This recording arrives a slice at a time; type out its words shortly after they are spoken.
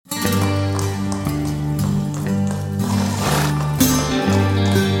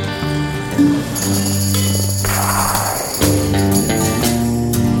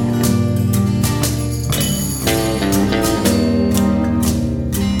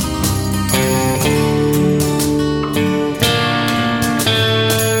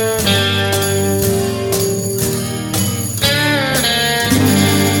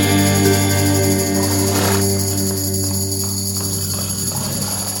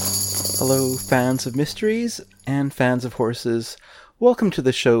Hello, fans of mysteries and fans of horses. Welcome to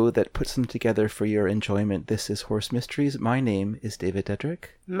the show that puts them together for your enjoyment. This is Horse Mysteries. My name is David Dedrick.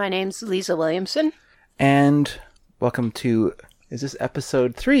 My name's Lisa Williamson. And welcome to, is this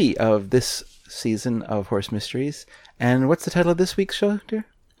episode 3 of this season of Horse Mysteries? And what's the title of this week's show, dear?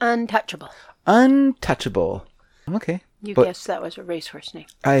 Untouchable. Untouchable. Okay. You guessed that was a racehorse name.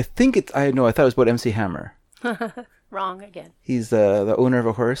 I think it's, I thought it was about MC Hammer. Wrong again. He's the owner of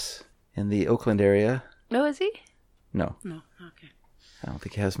a horse in the Oakland area. No, is he? No. No, okay. I don't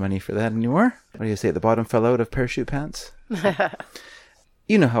think he has money for that anymore. What do you say? The bottom fell out of parachute pants?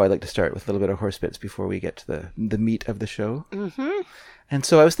 You know how I like to start with a little bit of horse bits before we get to the meat of the show. Mm-hmm. And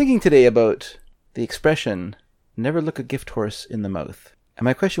so I was thinking today about the expression, never look a gift horse in the mouth. And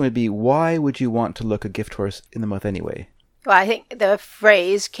my question would be, why would you want to look a gift horse in the mouth anyway? Well, I think the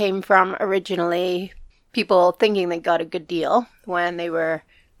phrase came from originally people thinking they got a good deal when they were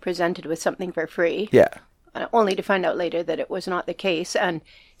presented with something for free. Yeah. Only to find out later that it was not the case, and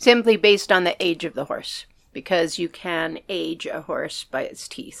simply based on the age of the horse, because you can age a horse by its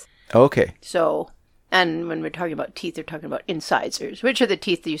teeth. Okay. So, and when we're talking about teeth, we're talking about incisors, which are the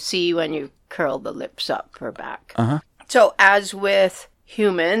teeth you see when you curl the lips up or back. Uh-huh. So, as with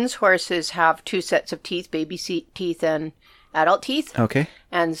humans, horses have 2 sets of teeth, baby teeth and adult teeth. Okay.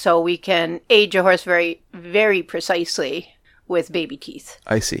 And so we can age a horse very, very precisely with baby teeth.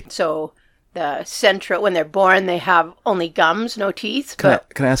 I see. So the central, when they're born, they have only gums, no teeth. Can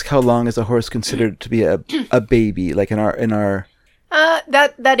I ask how long is a horse considered to be a baby? Like in our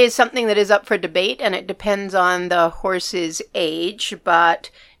that is something that is up for debate, and it depends on the horse's age. But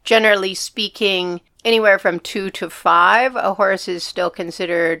generally speaking, anywhere from 2 to 5, a horse is still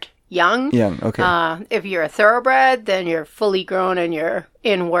considered young. Young, okay. If you're a thoroughbred, then you're fully grown and you're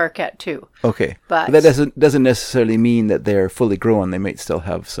in work at 2. Okay. But that doesn't necessarily mean that they're fully grown. They might still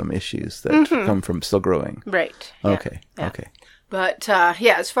have some issues that come from still growing. Right. Okay. Yeah. Okay. But,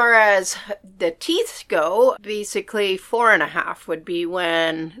 as far as the teeth go, basically 4.5 would be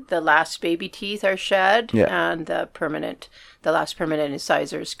when the last baby teeth are shed and the last permanent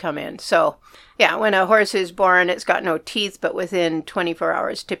incisors come in. So, when a horse is born, it's got no teeth, but within 24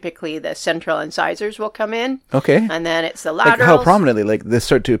 hours, typically the central incisors will come in. Okay. And then it's the laterals. Like how prominently? Like they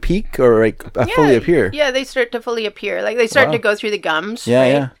start to peak or like fully appear? Yeah, they start to fully appear. Like they start to go through the gums, yeah, right?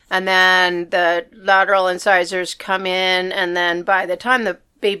 Yeah. And then the lateral incisors come in, and then by the time the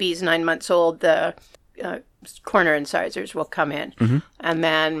baby's 9 months old, the corner incisors will come in. Mm-hmm. And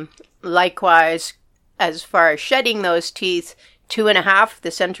then likewise, as far as shedding those teeth, 2.5,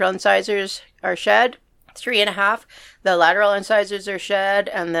 the central incisors are shed. 3.5, the lateral incisors are shed,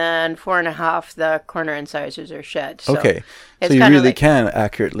 and then 4.5, the corner incisors are shed. So okay, so you really can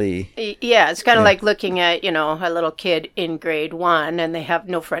accurately. Yeah, it's kind of like looking at a little kid in grade 1, and they have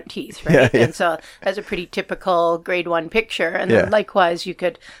no front teeth, right? And so that's a pretty typical grade 1 picture. And then likewise, you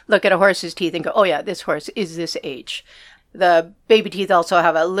could look at a horse's teeth and go, "Oh yeah, this horse is this age." The baby teeth also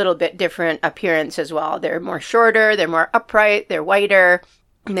have a little bit different appearance as well. They're more shorter, they're more upright, they're whiter.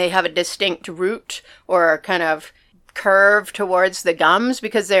 They have a distinct root or kind of curve towards the gums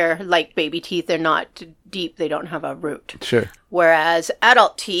because they're like baby teeth. They're not deep. They don't have a root. Sure. Whereas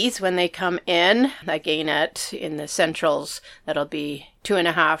adult teeth, when they come in, again in the centrals, that'll be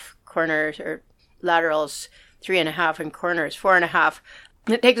 2.5 corners or laterals, 3.5 and corners, 4.5.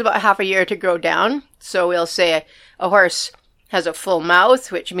 It takes about half a year to grow down. So we'll say a horse has a full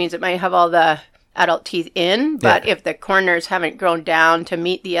mouth, which means it might have all the adult teeth in, but if the corners haven't grown down to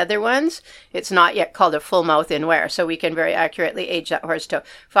meet the other ones, it's not yet called a full mouth in wear. So we can very accurately age that horse to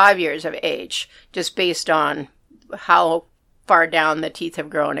 5 years of age, just based on how far down the teeth have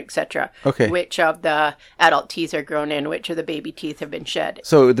grown, etc. Okay. Which of the adult teeth are grown in, which of the baby teeth have been shed.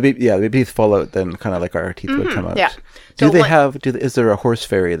 So the baby teeth fall out, then kind of like our teeth would come out. Yeah. Is there a horse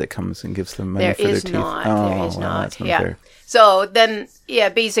fairy that comes and gives them money for their teeth? There is not. That's not fair. So then,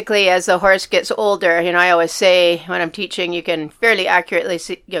 basically as the horse gets older, I always say when I'm teaching, you can fairly accurately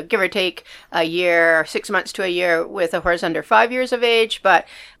see, give or take a year, 6 months to a year with a horse under 5 years of age, but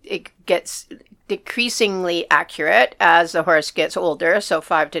it gets decreasingly accurate as the horse gets older. So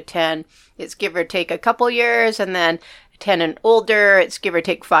 5 to 10, it's give or take a couple years, and then 10 and older, it's give or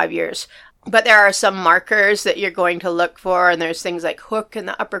take 5 years. But there are some markers that you're going to look for, and there's things like hook in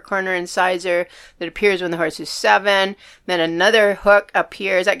the upper corner incisor that appears when the horse is 7. Then another hook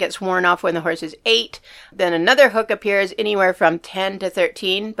appears, that gets worn off when the horse is 8. Then another hook appears anywhere from 10 to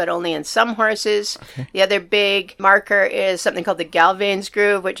 13, but only in some horses. Okay. The other big marker is something called the Galvane's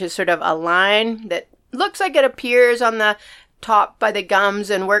groove, which is sort of a line that looks like it appears on the top by the gums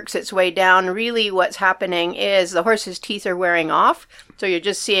and works its way down, really what's happening is the horse's teeth are wearing off. So you're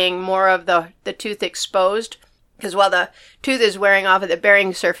just seeing more of the tooth exposed. Because while the tooth is wearing off at the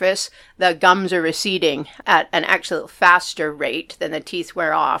bearing surface, the gums are receding at an actual faster rate than the teeth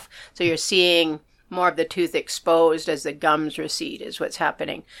wear off. So you're seeing more of the tooth exposed as the gums recede is what's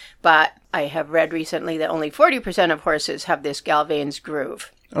happening. But I have read recently that only 40% of horses have this Galvain's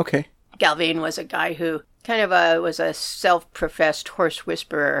groove. Okay. Galvain was a guy who was a self-professed horse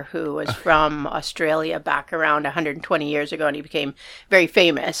whisperer who was from Australia back around 120 years ago, and he became very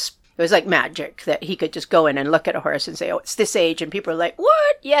famous. It was like magic that he could just go in and look at a horse and say, oh, it's this age. And people are like,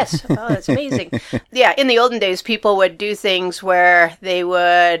 what? Yes. Oh, that's amazing. Yeah. In the olden days, people would do things where they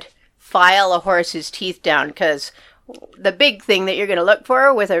would file a horse's teeth down, because the big thing that you're going to look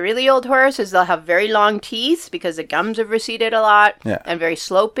for with a really old horse is they'll have very long teeth because the gums have receded a lot, and very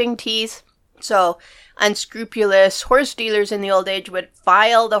sloping teeth. So unscrupulous horse dealers in the old age would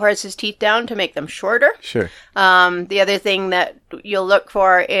file the horse's teeth down to make them shorter. Sure. The other thing that you'll look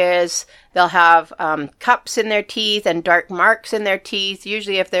for is they'll have cups in their teeth and dark marks in their teeth,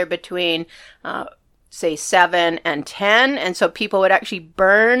 usually if they're between, say, 7 and 10. And so people would actually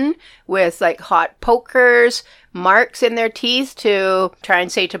burn with like hot pokers, marks in their teeth to try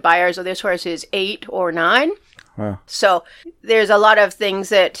and say to buyers, oh, this horse is 8 or 9. Wow. So there's a lot of things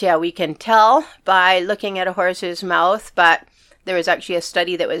that, we can tell by looking at a horse's mouth, but there was actually a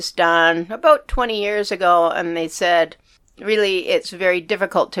study that was done about 20 years ago, and they said, really, it's very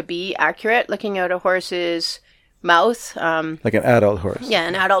difficult to be accurate looking at a horse's mouth. Like an adult horse. Yeah,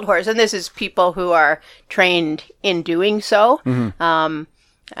 an adult horse. And this is people who are trained in doing so. Mm-hmm.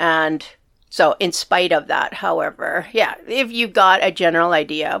 And so in spite of that, however, if you've got a general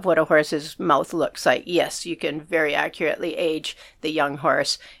idea of what a horse's mouth looks like, yes, you can very accurately age the young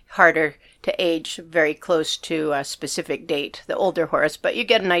horse. Harder to age very close to a specific date, the older horse, but you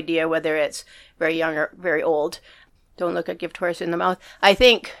get an idea whether it's very young or very old. Don't look a gift horse in the mouth. I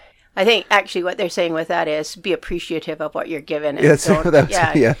think actually what they're saying with that is be appreciative of what you're given. And don't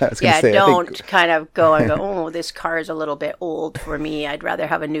kind of go and go, oh, this car is a little bit old for me. I'd rather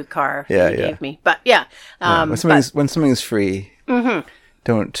have a new car than you gave me. But when something's free, mm-hmm.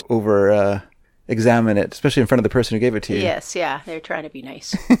 don't over examine it, especially in front of the person who gave it to you. Yes, they're trying to be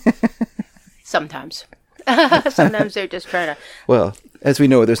nice. Sometimes. Sometimes they're just trying to. Well, as we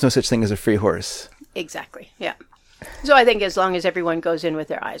know, there's no such thing as a free horse. Exactly, yeah. So I think as long as everyone goes in with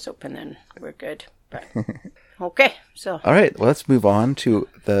their eyes open, then we're good. But, okay, so. All right, well, let's move on to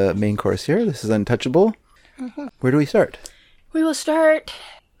the main course here. This is Untouchable. Mm-hmm. Where do we start? We will start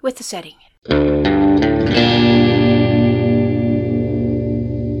with the setting.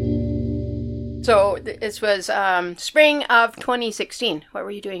 So this was spring of 2016. What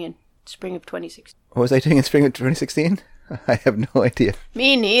were you doing in spring of 2016? What was I doing in spring of 2016? I have no idea.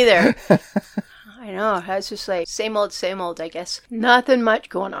 Me neither. I know. I was just like, same old, I guess. Nothing much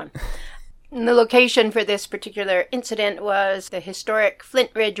going on. And the location for this particular incident was the historic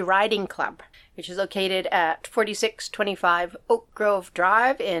Flint Ridge Riding Club, which is located at 4625 Oak Grove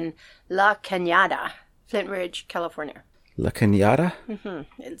Drive in La Cañada, Flint Ridge, California. La Cañada? Mm-hmm.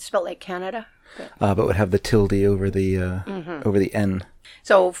 It's spelled like Canada. But would have the tilde over the N.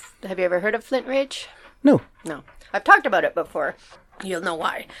 So, have you ever heard of Flint Ridge? No. I've talked about it before. You'll know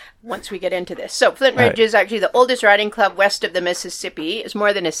why once we get into this. So Flint Ridge is actually the oldest riding club west of the Mississippi. It's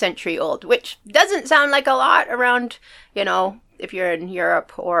more than a century old, which doesn't sound like a lot around, if you're in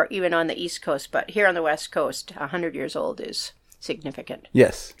Europe or even on the East Coast. But here on the West Coast, 100 years old is significant.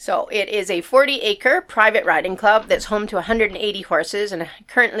 Yes. So it is a 40-acre private riding club that's home to 180 horses and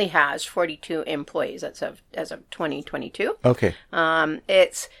currently has 42 employees. That's as of 2022. Okay.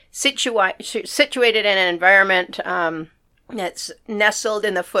 It's situated in an environment that's nestled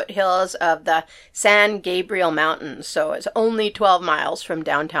in the foothills of the San Gabriel Mountains. So it's only 12 miles from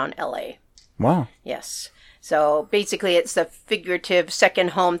downtown LA. Wow. Yes. So basically it's the figurative second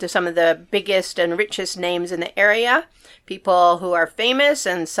home to some of the biggest and richest names in the area. People who are famous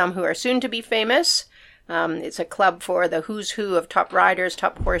and some who are soon to be famous. It's a club for the who's who of top riders,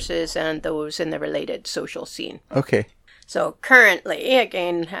 top horses, and those in the related social scene. Okay. So currently,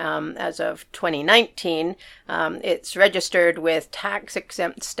 again, as of 2019, it's registered with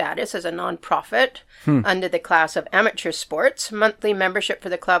tax-exempt status as a nonprofit under the class of amateur sports. Monthly membership for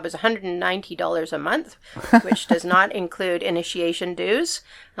the club is $190 a month, which does not include initiation dues.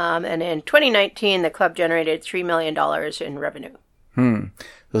 And in 2019, the club generated $3 million in revenue.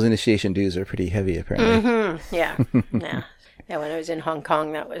 Those initiation dues are pretty heavy, apparently. Mm-hmm. Yeah. Yeah, when I was in Hong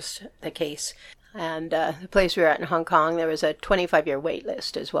Kong, that was the case. And the place we were at in Hong Kong, there was a 25-year wait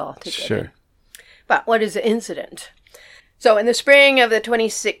list as well to get in. But what is the incident? So in the spring of the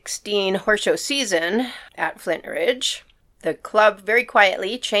 2016 horse show season at Flint Ridge, the club very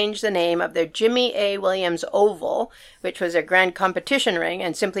quietly changed the name of their Jimmy A. Williams Oval, which was a grand competition ring,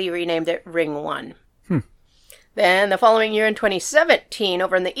 and simply renamed it Ring 1. Then the following year in 2017,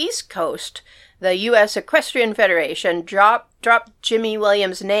 over on the East Coast, the U.S. Equestrian Federation dropped Jimmy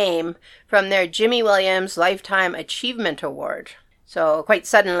Williams' name from their Jimmy Williams Lifetime Achievement Award. So quite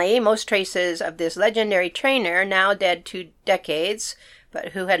suddenly, most traces of this legendary trainer, now dead 2 decades, but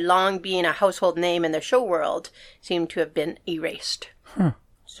who had long been a household name in the show world, seemed to have been erased.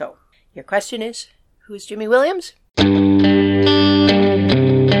 So, your question is, who's Jimmy Williams?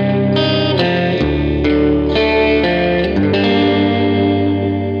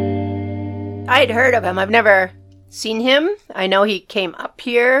 I'd heard of him. I've never seen him. I know he came up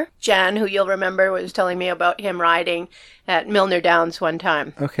here. Jan, who you'll remember, was telling me about him riding at Milner Downs one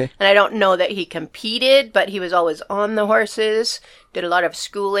time. Okay. And I don't know that he competed, but he was always on the horses, did a lot of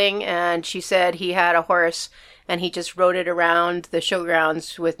schooling, and she said he had a horse and he just rode it around the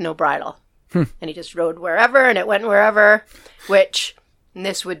showgrounds with no bridle. And he just rode wherever and it went wherever, which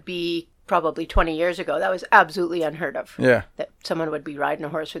this would be probably 20 years ago. That was absolutely unheard of. Yeah. That someone would be riding a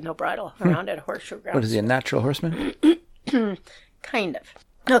horse with no bridle around at a horse showground. What is he, a natural horseman? Kind of.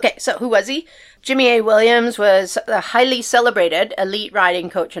 Okay, so who was he? Jimmy A. Williams was a highly celebrated elite riding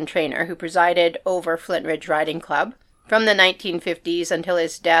coach and trainer who presided over Flint Ridge Riding Club from the 1950s until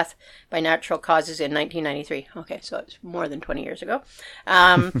his death by natural causes in 1993. Okay, so it's more than 20 years ago.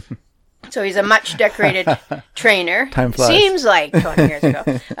 So he's a much decorated trainer. Time flies. Seems like 20 years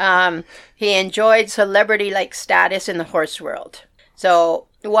ago. He enjoyed celebrity-like status in the horse world. So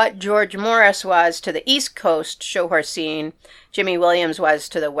what George Morris was to the East Coast show horse scene, Jimmy Williams was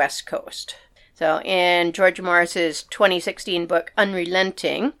to the West Coast. So in George Morris's 2016 book,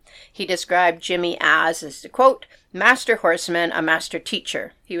 Unrelenting, he described Jimmy as the quote, master horseman, a master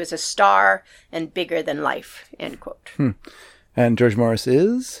teacher. He was a star and bigger than life, end quote. And George Morris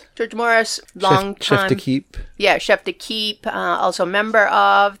is? George Morris, long time. Chef de Keep. Yeah, Chef de Keep, also member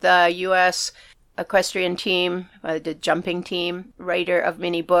of the U.S. equestrian team, the jumping team, writer of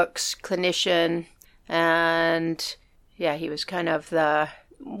many books, clinician, and yeah, he was kind of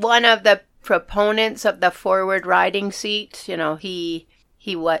one of the proponents of the forward riding seat. You know, he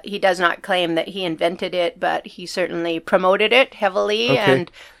does not claim that he invented it, but he certainly promoted it heavily. Okay.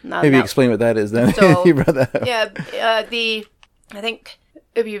 And maybe explain what that is then. So, you brought that up. Yeah, I think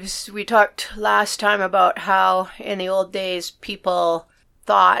we talked last time about how in the old days people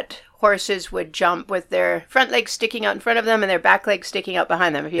thought horses would jump with their front legs sticking out in front of them and their back legs sticking out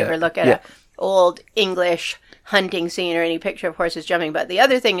behind them. If you ever look at an old English hunting scene or any picture of horses jumping. But the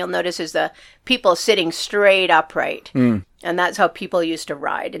other thing you'll notice is the people sitting straight upright. And that's how people used to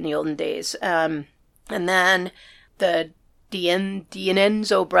ride in the olden days. And then the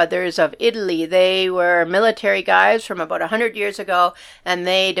D'Annunzio brothers of Italy, they were military guys from about 100 years ago, and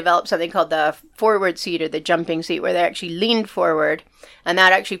they developed something called the forward seat or the jumping seat, where they actually leaned forward, and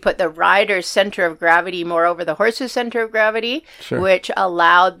that actually put the rider's center of gravity more over the horse's center of gravity, which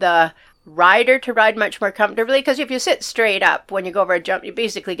allowed the rider to ride much more comfortably, because if you sit straight up when you go over a jump, you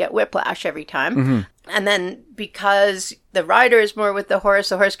basically get whiplash every time. And then because the rider is more with the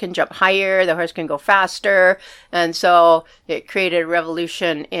horse can jump higher, the horse can go faster, and so it created a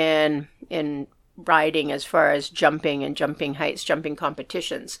revolution in riding as far as jumping and jumping heights, jumping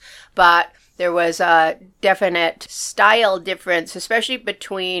competitions. But there was a definite style difference, especially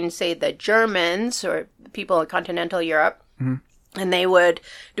between, say, the Germans or people in continental Europe. And they would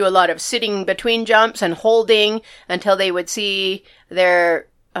do a lot of sitting between jumps and holding until they would see their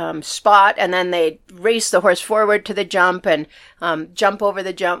spot, and then they'd race the horse forward to the jump and jump over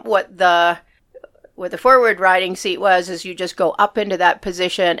the jump. What the forward riding seat was is you just go up into that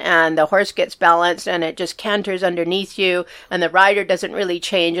position and the horse gets balanced and it just canters underneath you, and the rider doesn't really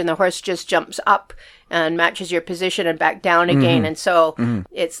change, and the horse just jumps up and matches your position and back down again. And so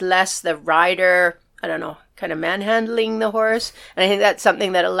it's less the rider, I don't know, kind of manhandling the horse. And I think that's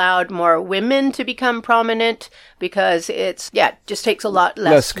something that allowed more women to become prominent, because just takes a lot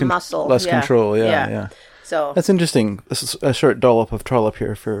less muscle. Less control, yeah. So that's interesting. This is a short dollop of Trollop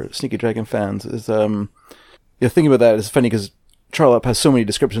here for Sneaky Dragon fans. Is thinking about that is funny, because Trollop has so many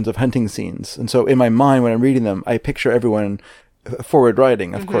descriptions of hunting scenes, and so in my mind when I'm reading them, I picture everyone forward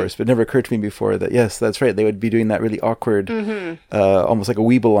riding, of course, but it never occurred to me before that, yes, that's right, they would be doing that really awkward, almost like a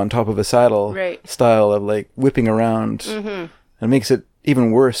weeble on top of a saddle style of like whipping around, and it makes it even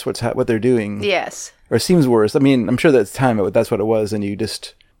worse what they're doing. Yes. Or it seems worse. I mean, I'm sure that's what it was, and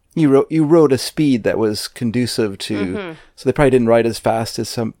you rode a speed that was conducive to, so they probably didn't ride as fast as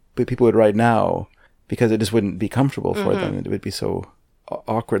some people would ride now, because it just wouldn't be comfortable for them. It would be so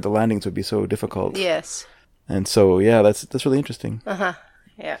awkward. The landings would be so difficult. Yes. And so, yeah, that's really interesting.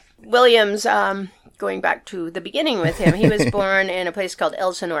 Yeah. Williams, going back to the beginning with him, he was born in a place called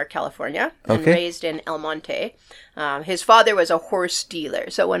Elsinore, California, and raised in El Monte. His father was a horse dealer.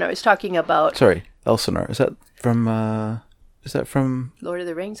 So when I was talking about... Sorry, Elsinore. Is that from... Lord of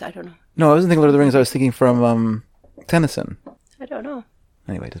the Rings? I don't know. No, I wasn't thinking Lord of the Rings. I was thinking from Tennyson. I don't know.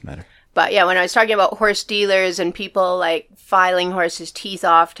 Anyway, it doesn't matter. But yeah, when I was talking about horse dealers and people like filing horses' teeth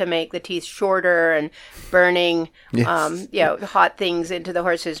off to make the teeth shorter and burning, hot things into the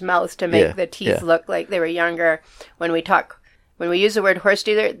horse's mouth to make the teeth look like they were younger. When we use the word horse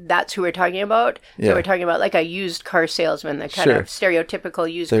dealer, that's who we're talking about. So we're talking about like a used car salesman, the kind of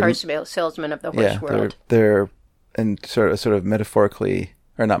stereotypical used car salesman of the horse world. They're and sort of metaphorically,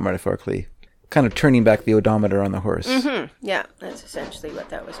 or not metaphorically, kind of turning back the odometer on the horse. Yeah, that's essentially what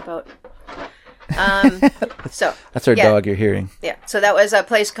that was about. That's our dog you're hearing. Yeah, so there was a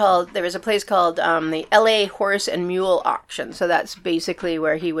place called the LA Horse and Mule Auction. So that's basically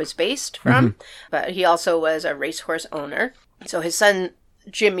where he was based from. But he also was a racehorse owner. So his son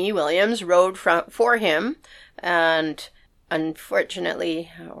Jimmy Williams rode for him, and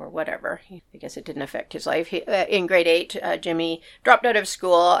unfortunately, or whatever, I guess it didn't affect his life. In grade 8, Jimmy dropped out of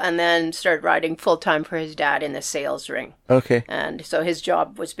school and then started riding full-time for his dad in the sales ring. Okay. And so his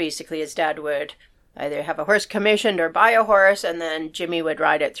job was basically his dad would either have a horse commissioned or buy a horse, and then Jimmy would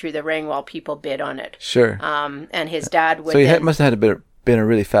ride it through the ring while people bid on it. Sure. And his dad would... So he must have been a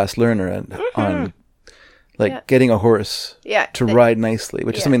really fast learner on getting a horse to ride nicely,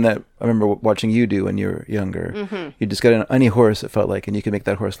 which is something that I remember watching you do when you were younger. You just get on any horse, it felt like, and you could make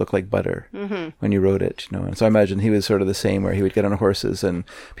that horse look like butter when you rode it, And so I imagine he was sort of the same, where he would get on horses and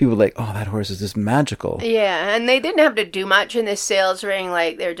people would like, oh, that horse is just magical. Yeah, and they didn't have to do much in this sales ring,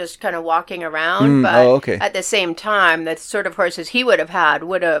 like they're just kind of walking around, but at the same time, the sort of horses he would have had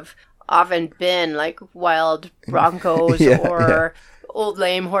would have often been like wild broncos or... old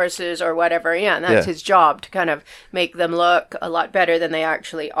lame horses or whatever, and that's his job, to kind of make them look a lot better than they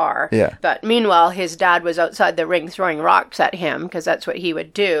actually are. But meanwhile, his dad was outside the ring throwing rocks at him, because that's what he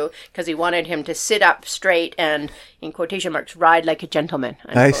would do, because he wanted him to sit up straight and, in quotation marks, ride like a gentleman.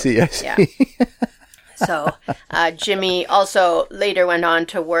 I see. Yeah. So Jimmy also later went on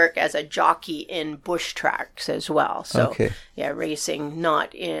to work as a jockey in bush tracks as well. So racing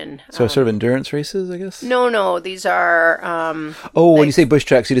not in... So sort of endurance races, I guess? No, these are... when you say bush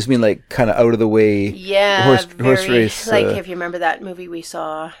tracks, you just mean like kind of out of the way horse race. Like if you remember that movie we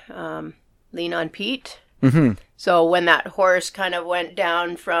saw, Lean on Pete? So when that horse kind of went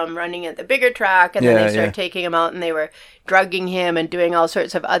down from running at the bigger track, and then they started taking him out, and they were drugging him and doing all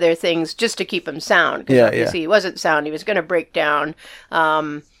sorts of other things just to keep him sound. Because obviously he wasn't sound. He was going to break down.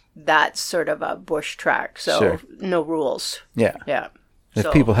 That's sort of a bush track. So no rules. Yeah.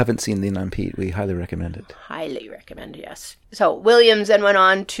 If people haven't seen Lean on Pete, we highly recommend it. Highly recommend, yes. So Williams then went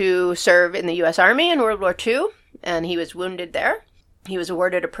on to serve in the U.S. Army in World War II, and he was wounded there. He was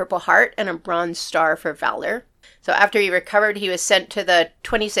awarded a Purple Heart and a Bronze Star for valor. So after he recovered, he was sent to the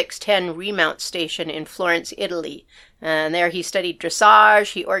 2610 remount station in Florence, Italy. And there he studied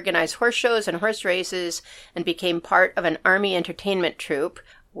dressage, he organized horse shows and horse races, and became part of an army entertainment troupe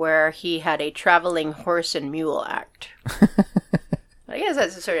where he had a traveling horse and mule act. I guess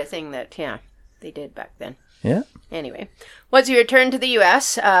that's the sort of thing that, they did back then. Yeah. Anyway, once he returned to the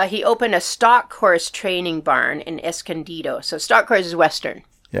U.S., he opened a stock horse training barn in Escondido. So stock horse is Western.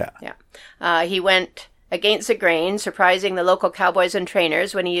 Yeah. He went against the grain, surprising the local cowboys and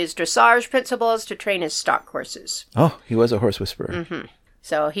trainers when he used dressage principles to train his stock horses. Oh, he was a horse whisperer.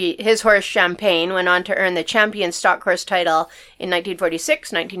 So his horse Champagne went on to earn the champion stock horse title in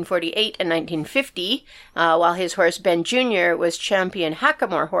 1946, 1948, and 1950, while his horse Ben Jr. was champion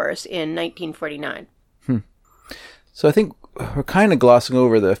hackamore horse in 1949. So I think we're kind of glossing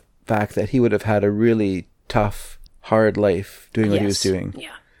over the fact that he would have had a really tough, hard life doing what he was doing.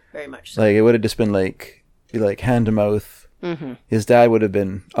 Yeah, very much so. Like, it would have just been like hand to mouth. His dad would have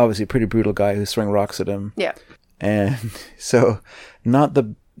been obviously a pretty brutal guy who's throwing rocks at him. Yeah. And so not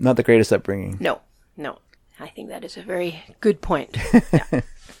the greatest upbringing. No. I think that is a very good point. Yeah.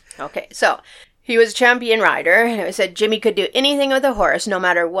 Okay, so he was a champion rider, and it was said Jimmy could do anything with a horse, no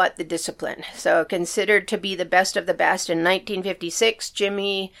matter what the discipline. So considered to be the best of the best, in 1956,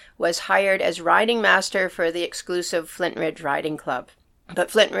 Jimmy was hired as riding master for the exclusive Flint Ridge Riding Club.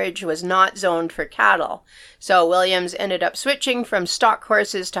 But Flint Ridge was not zoned for cattle, so Williams ended up switching from stock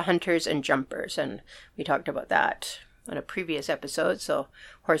horses to hunters and jumpers, and we talked about that on a previous episode, so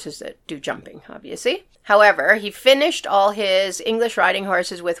horses that do jumping, obviously. However, he finished all his English riding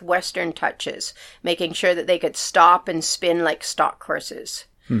horses with Western touches, making sure that they could stop and spin like stock horses.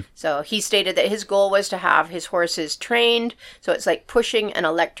 So he stated that his goal was to have his horses trained, so it's like pushing an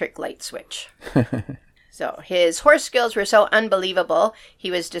electric light switch. So his horse skills were so unbelievable, he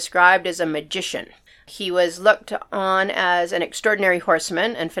was described as a magician. He was looked on as an extraordinary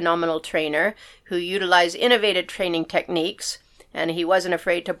horseman and phenomenal trainer who utilized innovative training techniques, and he wasn't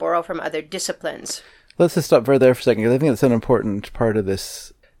afraid to borrow from other disciplines. Let's just stop right there for a second, because I think that's an important part of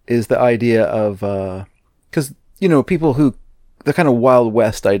this, is the idea of, because, people who, the kind of Wild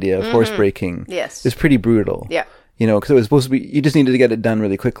West idea of horse breaking is pretty brutal. Yeah. Because it was supposed to be, you just needed to get it done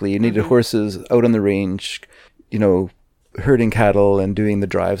really quickly. You needed horses out on the range, herding cattle and doing the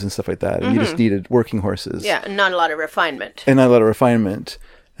drives and stuff like that. And you just needed working horses. Yeah, and not a lot of refinement.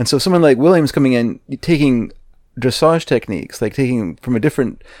 And so someone like Williams coming in, taking dressage techniques, like taking from a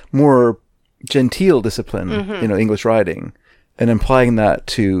different, more genteel discipline, English riding, and applying that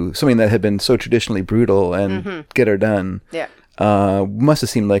to something that had been so traditionally brutal and get her done. Yeah. Must have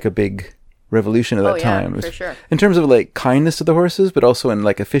seemed like a big revolution at that time. For sure. In terms of like kindness to the horses, but also in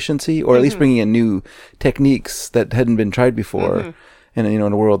like efficiency, or at least bringing in new techniques that hadn't been tried before. And in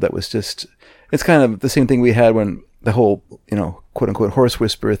a world that was just, it's kind of the same thing we had when the whole, quote unquote horse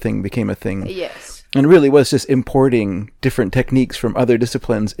whisperer thing became a thing. Yes. And really was just importing different techniques from other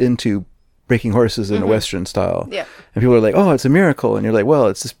disciplines into breaking horses in a Western style. Yeah. And people are like, oh, it's a miracle. And you're like, well,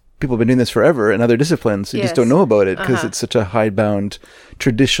 it's just, people have been doing this forever in other disciplines. You just don't know about it because it's such a hidebound,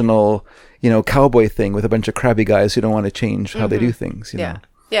 traditional, cowboy thing with a bunch of crabby guys who don't want to change how they do things. Yeah.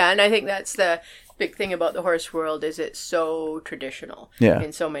 And I think that's the big thing about the horse world, is it's so traditional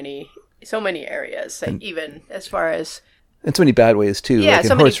in so many areas, like even as far as... In so many bad ways too, like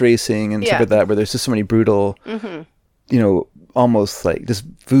in horse racing and stuff like that, where there's just so many brutal, almost like just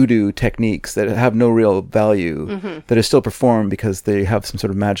voodoo techniques that have no real value that are still performed because they have some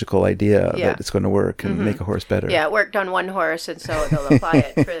sort of magical idea that it's going to work and make a horse better. Yeah, it worked on one horse, and so they'll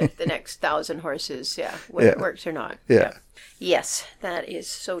apply it for the next 1,000 horses, whether it works or not. Yeah. Yes, that is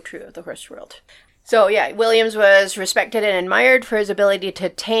so true of the horse world. So, Williams was respected and admired for his ability to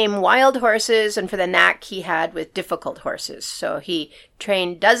tame wild horses and for the knack he had with difficult horses. So he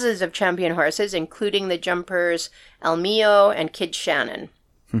trained dozens of champion horses, including the jumpers El Mio and Kid Shannon.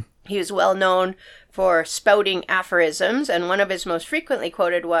 He was well known for spouting aphorisms, and one of his most frequently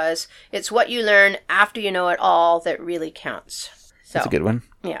quoted was, "It's what you learn after you know it all that really counts." So, that's a good one.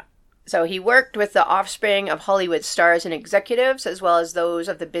 Yeah. So he worked with the offspring of Hollywood stars and executives, as well as those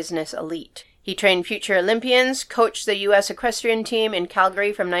of the business elite. He trained future Olympians, coached the U.S. equestrian team in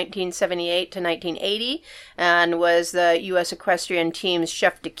Calgary from 1978 to 1980, and was the U.S. equestrian team's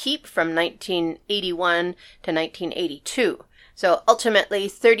chef de keep from 1981 to 1982. So ultimately,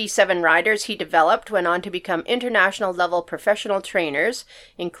 37 riders he developed went on to become international level professional trainers,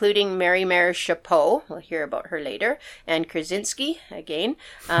 including Mary Mare Chapeau, we'll hear about her later, and Krasinski, again,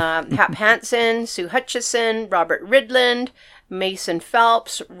 Hap Hansen, Sue Hutchison, Robert Ridland, Mason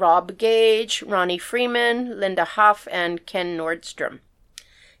Phelps, Rob Gage, Ronnie Freeman, Linda Huff, and Ken Nordstrom.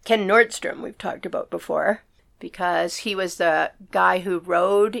 Ken Nordstrom we've talked about before, because he was the guy who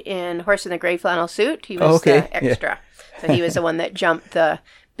rode in Horse in the Grey Flannel Suit. He was the extra. So he was the one that jumped the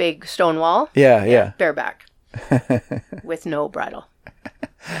big stone wall. Bareback. With no bridle.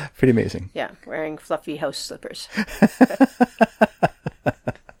 Pretty amazing. Yeah, wearing fluffy house slippers.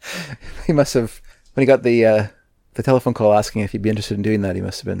 He must have, when he got the telephone call asking if he'd be interested in doing that, he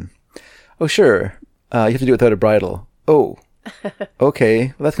must have been, oh, sure. You have to do it without a bridle. Oh,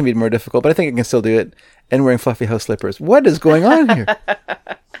 okay. Well, that's going to be more difficult, but I think I can still do it. And wearing fluffy house slippers. What is going on here?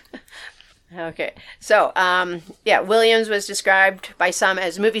 Okay. So, Williams was described by some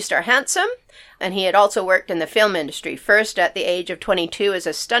as movie star handsome, and he had also worked in the film industry, first at the age of 22 as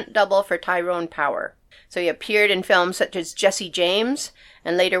a stunt double for Tyrone Power. So he appeared in films such as Jesse James,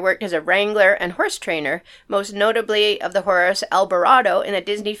 and later worked as a wrangler and horse trainer, most notably of the horse Alvarado in the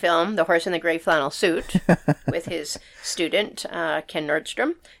Disney film The Horse in the Grey Flannel Suit, with his student, Ken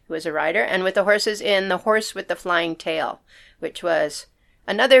Nordstrom, who was a rider, and with the horses in The Horse with the Flying Tail, which was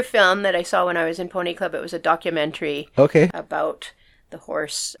another film that I saw when I was in Pony Club. It was a documentary about the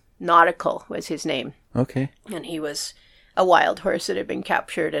horse. Nautical was his name. Okay. And he was a wild horse that had been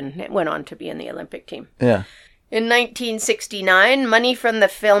captured and went on to be in the Olympic team. Yeah. In 1969, money from the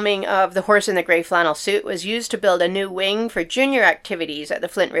filming of The Horse in the Grey Flannel Suit was used to build a new wing for junior activities at the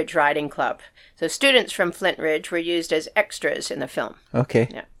Flint Ridge Riding Club. So students from Flint Ridge were used as extras in the film. Okay.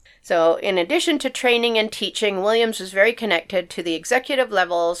 Yeah. So in addition to training and teaching, Williams was very connected to the executive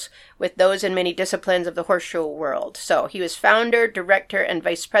levels with those in many disciplines of the horse show world. So he was founder, director, and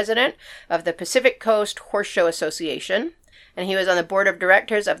vice president of the Pacific Coast Horse Show Association, and he was on the board of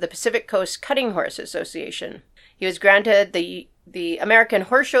directors of the Pacific Coast Cutting Horse Association. He was granted the American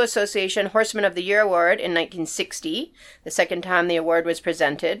Horse Show Association Horseman of the Year Award in 1960, the second time the award was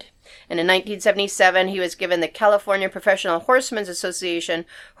presented. And in 1977, he was given the California Professional Horsemen's Association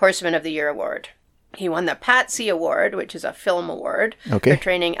Horseman of the Year Award. He won the Patsy Award, which is a film award, for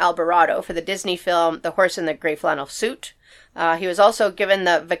training Alvarado for the Disney film The Horse in the Gray Flannel Suit. He was also given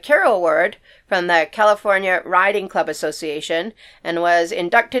the Vaquero Award from the California Riding Club Association and was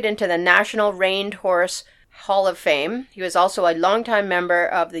inducted into the National Reined Horse Hall of Fame. He was also a longtime member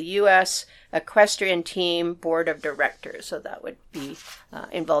of the U.S. Equestrian Team Board of Directors, so that would be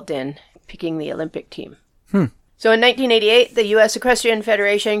involved in picking the Olympic team. So in 1988, the U.S. Equestrian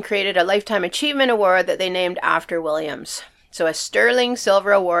Federation created a Lifetime Achievement Award that they named after Williams. So a sterling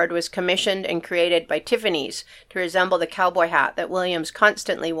silver award was commissioned and created by Tiffany's to resemble the cowboy hat that Williams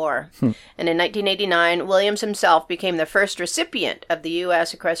constantly wore. And in 1989, Williams himself became the first recipient of the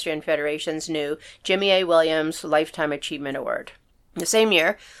U.S. Equestrian Federation's new Jimmy A. Williams Lifetime Achievement Award. The same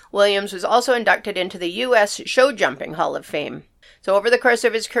year, Williams was also inducted into the U.S. Show Jumping Hall of Fame. So over the course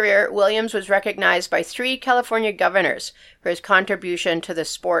of his career, Williams was recognized by 3 California governors for his contribution to the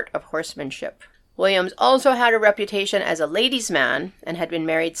sport of horsemanship. Williams also had a reputation as a ladies' man and had been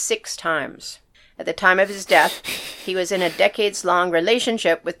married 6 times. At the time of his death, he was in a decades-long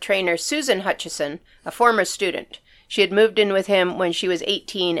relationship with trainer Susan Hutchison, a former student. She had moved in with him when she was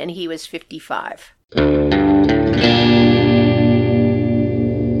 18 and he was 55.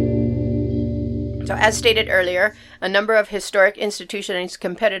 So as stated earlier, a number of historic institutions and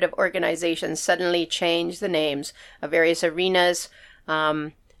competitive organizations suddenly changed the names of various arenas,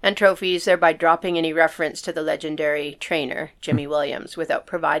 and trophies, thereby dropping any reference to the legendary trainer, Jimmy Williams, without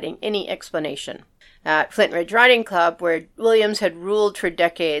providing any explanation. At Flint Ridge Riding Club, where Williams had ruled for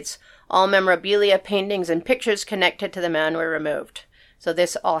decades, all memorabilia, paintings, and pictures connected to the man were removed. So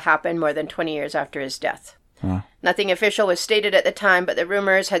this all happened more than 20 years after his death. Nothing official was stated at the time, but the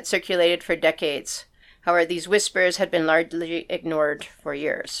rumors had circulated for decades. However, these whispers had been largely ignored for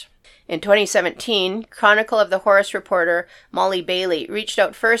years. In 2017, Chronicle of the Horse reporter Molly Bailey reached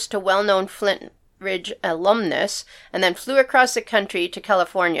out first to well-known Flint Ridge alumnus and then flew across the country to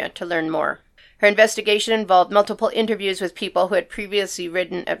California to learn more. Her investigation involved multiple interviews with people who had previously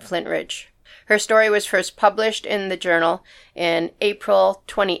ridden at Flint Ridge. Her story was first published in the journal in April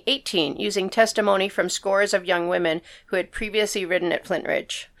 2018 using testimony from scores of young women who had previously ridden at Flint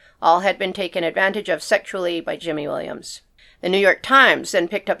Ridge. All had been taken advantage of sexually by Jimmy Williams. The New York Times then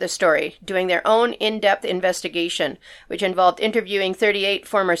picked up the story, doing their own in-depth investigation, which involved interviewing 38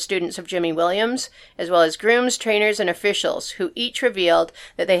 former students of Jimmy Williams, as well as grooms, trainers, and officials, who each revealed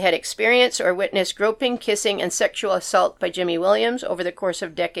that they had experienced or witnessed groping, kissing, and sexual assault by Jimmy Williams over the course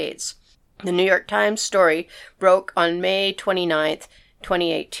of decades. The New York Times story broke on May 29,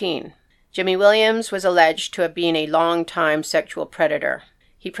 2018. Jimmy Williams was alleged to have been a long-time sexual predator.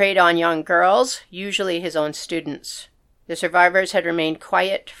 He preyed on young girls, usually his own students. The survivors had remained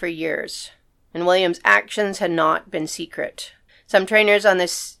quiet for years, and Williams' actions had not been secret. Some trainers on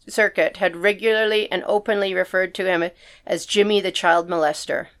this circuit had regularly and openly referred to him as Jimmy the child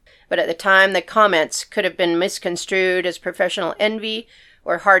molester, but at the time the comments could have been misconstrued as professional envy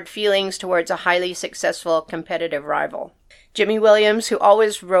or hard feelings towards a highly successful competitive rival. Jimmy Williams, who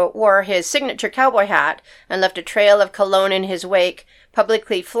always wore his signature cowboy hat and left a trail of cologne in his wake,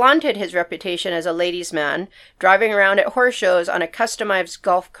 publicly flaunted his reputation as a ladies' man, driving around at horse shows on a customized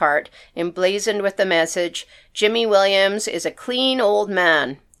golf cart emblazoned with the message, "Jimmy Williams is a clean old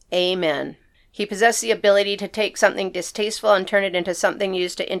man. Amen." He possessed the ability to take something distasteful and turn it into something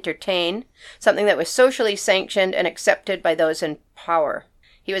used to entertain, something that was socially sanctioned and accepted by those in power.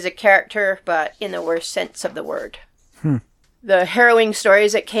 He was a character, but in the worst sense of the word. The harrowing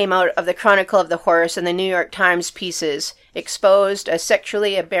stories that came out of the Chronicle of the Horse and the New York Times pieces exposed a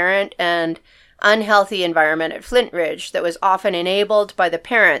sexually aberrant and unhealthy environment at Flint Ridge that was often enabled by the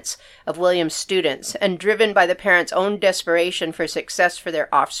parents of Williams' students and driven by the parents' own desperation for success for their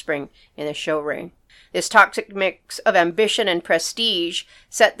offspring in the show ring. This toxic mix of ambition and prestige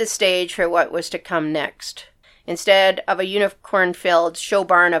set the stage for what was to come next. Instead of a unicorn-filled show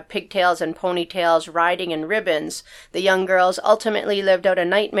barn of pigtails and ponytails, riding and ribbons, the young girls ultimately lived out a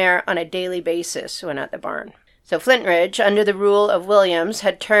nightmare on a daily basis when at the barn. So Flint Ridge, under the rule of Williams,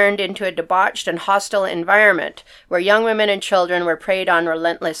 had turned into a debauched and hostile environment where young women and children were preyed on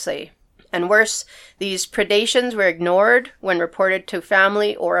relentlessly. And worse, these predations were ignored when reported to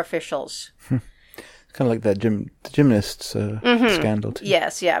family or officials. Kind of like that gymnast scandal, too.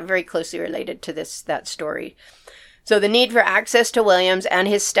 Yes, yeah, very closely related to that story. So the need for access to Williams and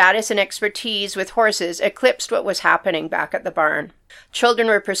his status and expertise with horses eclipsed what was happening back at the barn. Children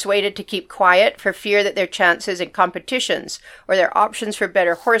were persuaded to keep quiet for fear that their chances in competitions or their options for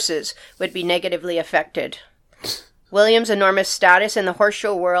better horses would be negatively affected. Williams' enormous status in the horse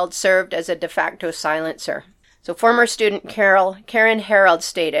show world served as a de facto silencer. So former student Karen Harold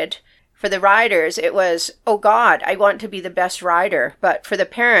stated, "For the riders, it was, oh God, I want to be the best rider. But for the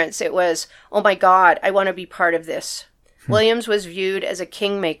parents, it was, oh my God, I want to be part of this." Williams was viewed as a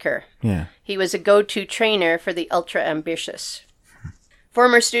kingmaker. Yeah. He was a go-to trainer for the ultra-ambitious.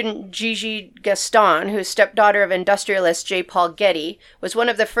 Former student Gigi Gaston, whose stepdaughter of industrialist J. Paul Getty, was one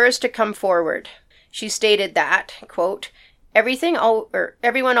of the first to come forward. She stated that, quote,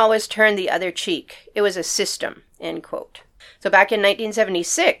 everyone always turned the other cheek. It was a system, end quote. So back in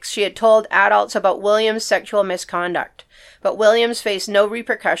 1976, she had told adults about Williams' sexual misconduct. But Williams faced no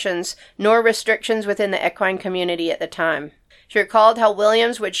repercussions nor restrictions within the equine community at the time. She recalled how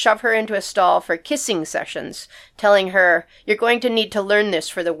Williams would shove her into a stall for kissing sessions, telling her, "You're going to need to learn this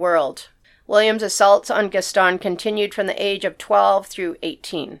for the world." Williams' assaults on Gaston continued from the age of 12 through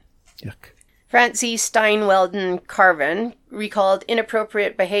 18. Yuck. Francie Steinwelden Carvin recalled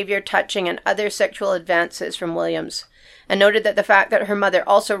inappropriate behavior, touching, and other sexual advances from Williams, and noted that the fact that her mother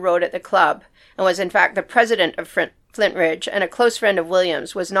also rode at the club and was in fact the president of Flintridge and a close friend of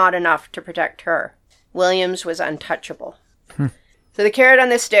Williams was not enough to protect her. Williams was untouchable. So the carrot on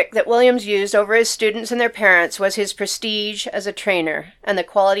the stick that Williams used over his students and their parents was his prestige as a trainer and the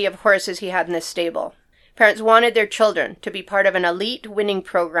quality of horses he had in the stable. Parents wanted their children to be part of an elite winning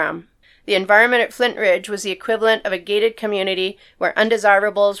program. The environment at Flintridge was the equivalent of a gated community where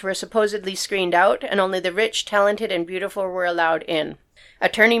undesirables were supposedly screened out and only the rich, talented, and beautiful were allowed in.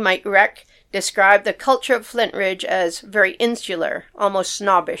 Attorney Mike Reck described the culture of Flintridge as very insular, almost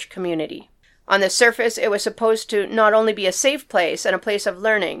snobbish community. On the surface, it was supposed to not only be a safe place and a place of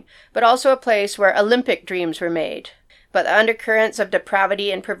learning, but also a place where Olympic dreams were made. But the undercurrents of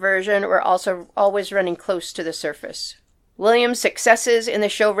depravity and perversion were also always running close to the surface. Williams' successes in the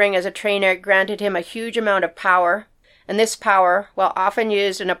show ring as a trainer granted him a huge amount of power, and this power, while often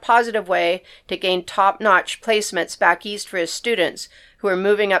used in a positive way to gain top-notch placements back east for his students, who were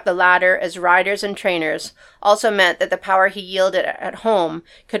moving up the ladder as riders and trainers, also meant that the power he yielded at home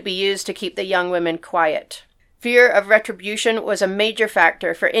could be used to keep the young women quiet. Fear of retribution was a major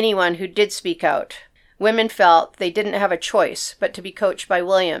factor for anyone who did speak out. Women felt they didn't have a choice but to be coached by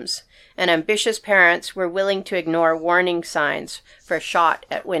Williams, and ambitious parents were willing to ignore warning signs for a shot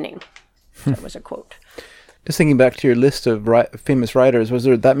at winning. That was a quote. Just thinking back to your list of famous riders, was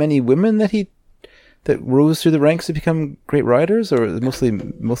there that many women that rose through the ranks to become great riders, or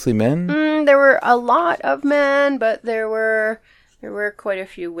mostly men? There were a lot of men, but there were quite a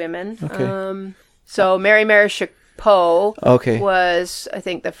few women. Okay. So Mary Chapeau okay. was, I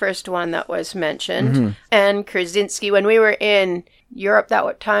think, the first one that was mentioned. Mm-hmm. And Krasinski, when we were in Europe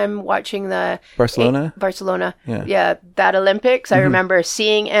that time watching the Barcelona, yeah, that Olympics, mm-hmm. I remember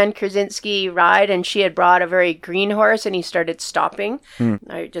seeing Anne Krasinski ride, and she had brought a very green horse, and he started stopping.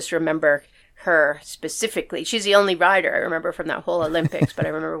 I just remember her specifically. She's the only rider I remember from that whole Olympics, but I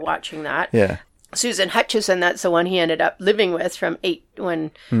remember watching that. Yeah. Susan Hutchison, that's the one he ended up living with from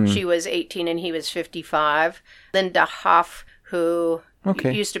when she was 18 and he was 55. Linda Huff, who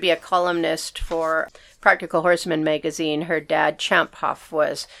used to be a columnist for Practical Horseman magazine. Her dad, Champ Huff,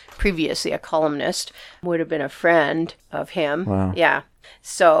 was previously a columnist, would have been a friend of him. Wow. Yeah.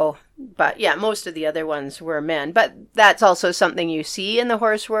 So, but yeah, most of the other ones were men. But that's also something you see in the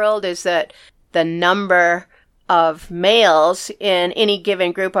horse world, is that the number of males in any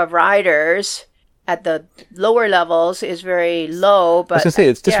given group of riders at the lower levels is very low. But I was going to say,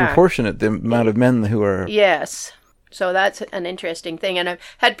 it's disproportionate, the amount of men who are... Yes. So that's an interesting thing. And I've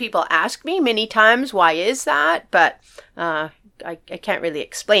had people ask me many times, why is that? But I can't really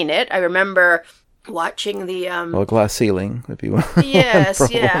explain it. I remember watching the... well, glass ceiling would be one. Yes,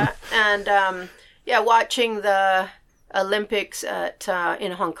 problem. Yeah. And, watching the Olympics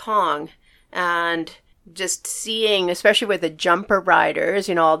in Hong Kong and just seeing, especially with the jumper riders,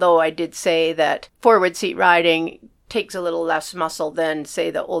 although I did say that forward seat riding takes a little less muscle than,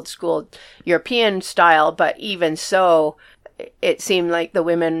 say, the old school European style, but even so, it seemed like the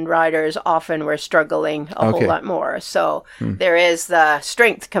women riders often were struggling a whole lot more. So there is the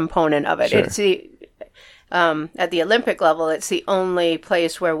strength component of it. Sure. It's at the Olympic level, it's the only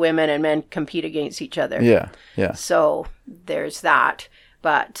place where women and men compete against each other. Yeah. So there's that.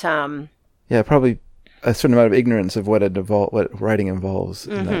 But yeah, probably a certain amount of ignorance of what writing involves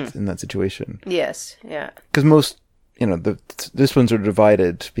in that situation. Yes, yeah. Because most, the disciplines are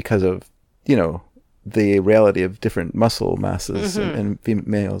divided because of, the reality of different muscle masses and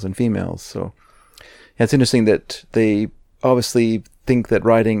males and females. So yeah, it's interesting that they obviously think that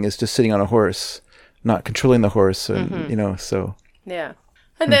riding is just sitting on a horse, not controlling the horse, and so. Yeah.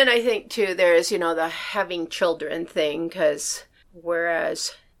 And then I think too, there's, the having children thing, because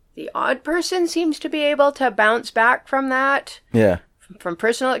whereas the odd person seems to be able to bounce back from that. Yeah. From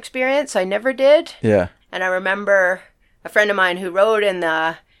personal experience, I never did. Yeah. And I remember a friend of mine who rode in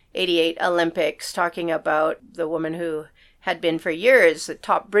the 88 Olympics talking about the woman who had been for years the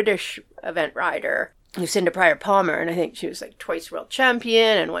top British event rider, Lucinda Pryor-Palmer, and I think she was like twice world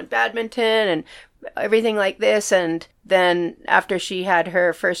champion and won badminton and everything like this. And then after she had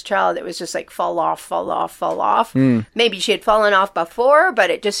her first child, it was just like fall off. Maybe she had fallen off before, but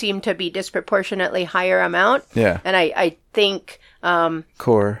it just seemed to be disproportionately higher amount. Yeah. And I think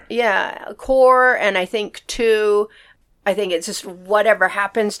core. Yeah, core. And I think too, I think it's just whatever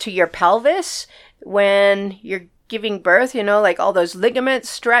happens to your pelvis when you're giving birth, like all those ligaments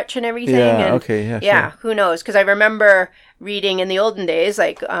stretch and everything. Yeah, and okay, yeah, yeah, sure. Who knows? Because I remember reading in the olden days,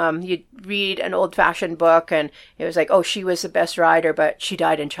 like you'd read an old-fashioned book and it was like, oh, she was the best rider, but she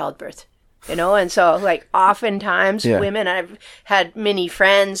died in childbirth. And so like oftentimes women, I've had many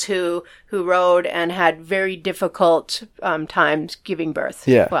friends who rode and had very difficult times giving birth.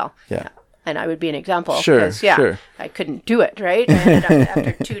 Yeah. Well, yeah. And I would be an example. Sure, sure. I couldn't do it, right? I ended up,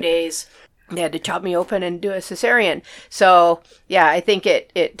 after 2 days, they had to chop me open and do a cesarean. So, yeah, I think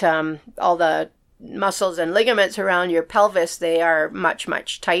it all the muscles and ligaments around your pelvis, they are much,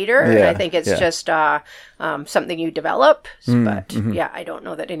 much tighter. Yeah, and I think it's just something you develop. But, yeah, I don't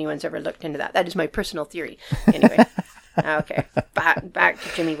know that anyone's ever looked into that. That is my personal theory. Anyway, okay, back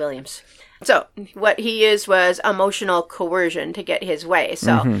to Jimmy Williams. So what he used was emotional coercion to get his way.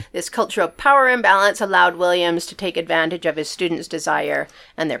 So this cultural power imbalance allowed Williams to take advantage of his students' desire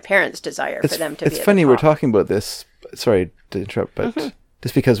and their parents' desire for them to be at the It's funny top. we're talking about this. Sorry to interrupt, but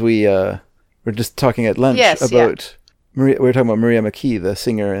just because we're just talking at lunch about Maria, we were talking about Maria McKee, the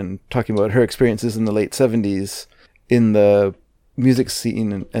singer, and talking about her experiences in the late 70s in the music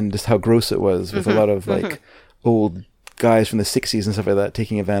scene and just how gross it was with a lot of like old guys from the 60s and stuff like that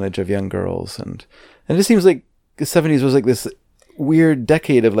taking advantage of young girls, and it just seems like the 70s was like this weird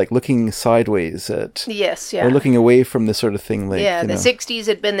decade of like looking sideways at or looking away from this sort of thing, like the 60s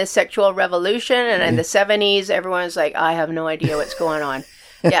had been the sexual revolution, and in the 70s everyone was like, I have no idea what's going on.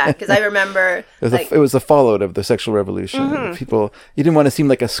 Because I remember it was the fallout of the sexual revolution. People, you didn't want to seem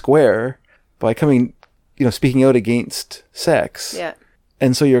like a square by coming, speaking out against sex,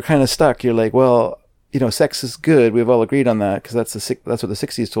 and so you're kind of stuck. You're like, well, sex is good. We've all agreed on that because that's what the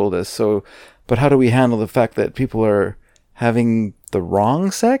 60s told us. So, but how do we handle the fact that people are having the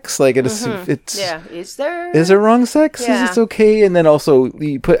wrong sex? Like it's is there wrong sex? Yeah. Is it okay? And then also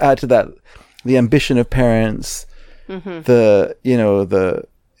you add to that the ambition of parents, the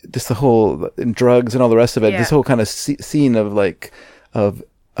just the whole drugs and all the rest of it. This whole kind of scene of like how do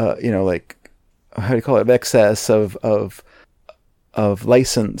you call it? Excess of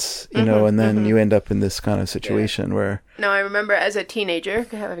license, and then you end up in this kind of situation where... Now, I remember as a teenager,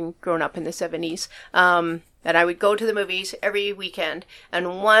 having grown up in the 70s, that I would go to the movies every weekend.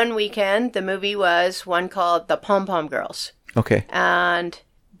 And one weekend, the movie was one called The Pom Pom Girls. Okay. And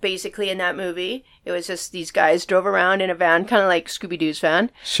basically in that movie, it was just these guys drove around in a van, kind of like Scooby-Doo's van.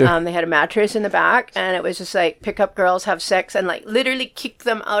 Sure. They had a mattress in the back, and it was just like pick up girls, have sex, and like literally kick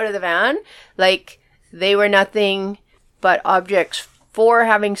them out of the van. Like they were nothing but objects for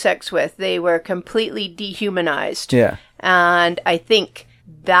having sex with. They were completely dehumanized. Yeah. And I think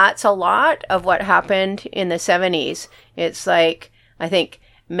that's a lot of what happened in the 70s. It's like, I think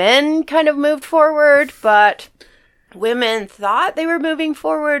men kind of moved forward, but women thought they were moving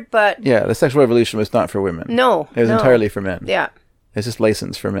forward, but... Yeah, the sexual revolution was not for women. No. It was entirely for men. Yeah. It's just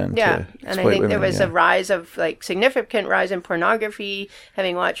licensed for men to and I think women, there was a rise of, like, significant rise in pornography.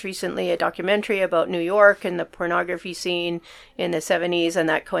 Having watched recently a documentary about New York and the pornography scene in the 70s, and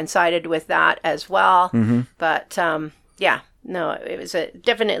that coincided with that as well. But, it was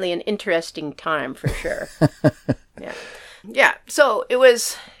definitely an interesting time for sure. Yeah. So it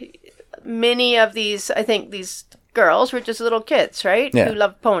was many of these, I think these girls were just little kids, right? Yeah. Who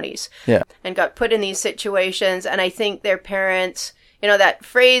loved ponies. Yeah. And got put in these situations. And I think their parents... that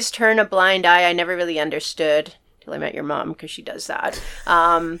phrase, turn a blind eye, I never really understood till I met your mom, because she does that.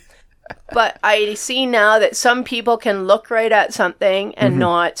 But I see now that some people can look right at something and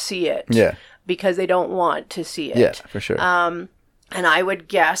not see it. Yeah. Because they don't want to see it. Yeah, for sure. And I would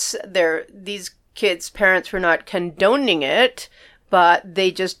guess these kids' parents were not condoning it, but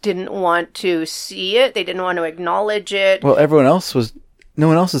they just didn't want to see it. They didn't want to acknowledge it. Well, no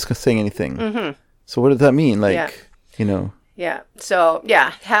one else is saying anything. Mm-hmm. So what does that mean? Like, Yeah. So,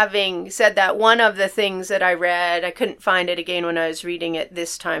 having said that, one of the things that I read, I couldn't find it again when I was reading it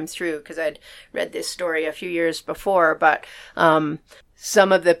this time through, because I'd read this story a few years before, but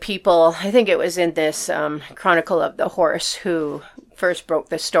some of the people, I think it was in this Chronicle of the Horse, who first broke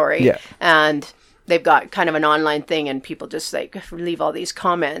the story. Yeah. And they've got kind of an online thing, and people just leave all these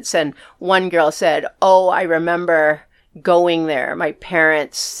comments. And one girl said, "Oh, I remember going there, my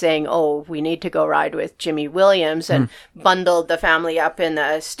parents saying, oh, we need to go ride with Jimmy Williams, and bundled the family up in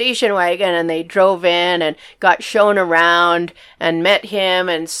the station wagon, and they drove in and got shown around and met him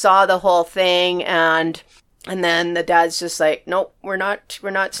and saw the whole thing, and then the dad's just like, nope, we're not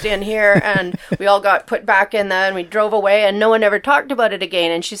staying here. And we all got put back in and we drove away, and no one ever talked about it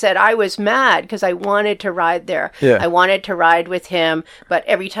again. And she said, I was mad because I wanted to ride there. Yeah. I wanted to ride with him, but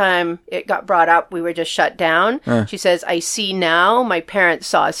every time it got brought up, we were just shut down. She says, I see now my parents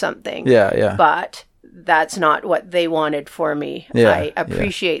saw something. Yeah. But that's not what they wanted for me. Yeah, I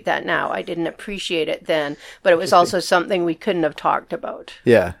appreciate that now. I didn't appreciate it then, but it was also something we couldn't have talked about.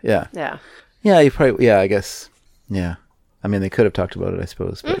 Yeah. Yeah, I guess. Yeah. I mean, they could have talked about it, I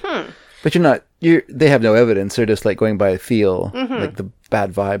suppose. But, but they have no evidence. They're just like going by feel, like the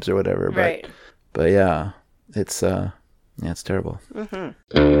bad vibes or whatever. Right. But yeah, it's terrible.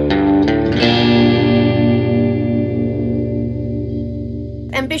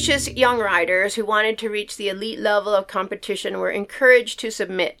 Ambitious young riders who wanted to reach the elite level of competition were encouraged to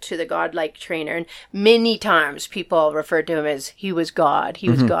submit to the godlike trainer. And many times people referred to him as he was God. He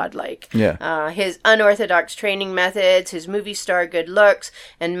was godlike. Yeah. His unorthodox training methods, his movie star good looks,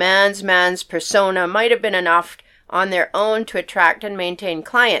 and man's persona might have been enough on their own to attract and maintain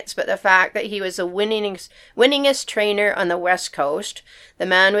clients, but the fact that he was the winningest trainer on the West Coast, the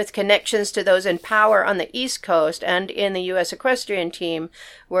man with connections to those in power on the East Coast and in the U.S. equestrian team,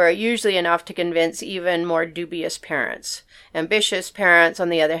 were usually enough to convince even more dubious parents. Ambitious parents, on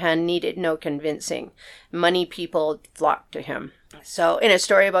the other hand, needed no convincing. Money people flocked to him. So, in a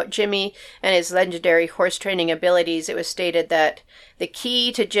story about Jimmy and his legendary horse training abilities, it was stated that the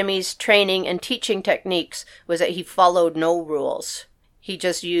key to Jimmy's training and teaching techniques was that he followed no rules. He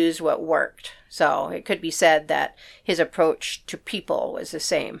just used what worked. So, it could be said that his approach to people was the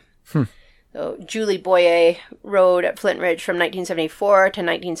same. So, Julie Boyer rode at Flint Ridge from 1974 to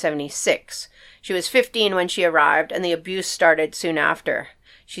 1976. She was 15 when she arrived, and the abuse started soon after.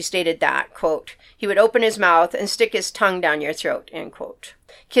 She stated that, quote, he would open his mouth and stick his tongue down your throat, end quote.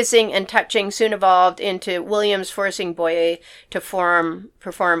 Kissing and touching soon evolved into Williams forcing Boyer to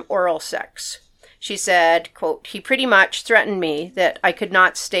perform oral sex. She said, quote, he pretty much threatened me that I could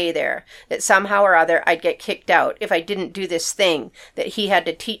not stay there, that somehow or other I'd get kicked out if I didn't do this thing that he had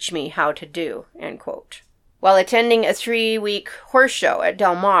to teach me how to do, end quote. While attending a 3-week horse show at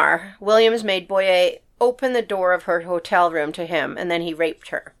Del Mar, Williams made Boyer open the door of her hotel room to him, and then he raped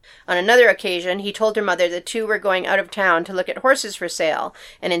her. On another occasion, he told her mother the two were going out of town to look at horses for sale,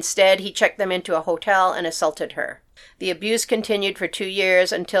 and instead he checked them into a hotel and assaulted her. The abuse continued for 2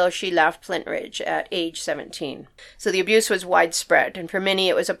 years until she left Flint Ridge at age 17. So the abuse was widespread, and for many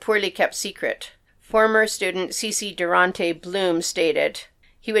it was a poorly kept secret. Former student C.C. Durante Bloom stated,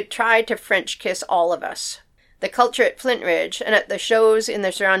 he would try to French kiss all of us. The culture at Flint Ridge and at the shows in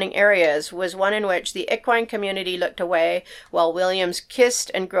the surrounding areas was one in which the equine community looked away while Williams kissed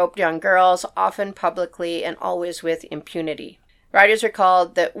and groped young girls, often publicly and always with impunity. Riders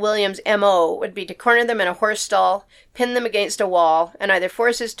recalled that Williams' M.O. would be to corner them in a horse stall, pin them against a wall, and either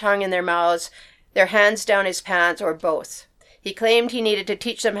force his tongue in their mouths, their hands down his pants, or both. He claimed he needed to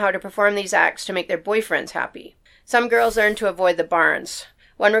teach them how to perform these acts to make their boyfriends happy. Some girls learned to avoid the barns.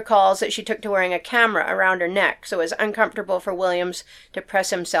 One recalls that she took to wearing a camera around her neck, so it was uncomfortable for Williams to press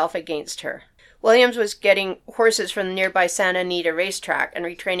himself against her. Williams was getting horses from the nearby Santa Anita racetrack and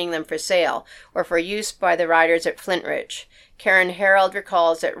retraining them for sale, or for use by the riders at Flint Ridge. Karen Harold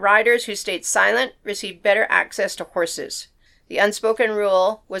recalls that riders who stayed silent received better access to horses. The unspoken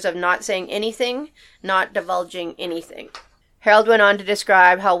rule was of not saying anything, not divulging anything. Harold went on to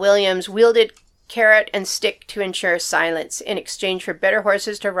describe how Williams wielded carrot and stick to ensure silence in exchange for better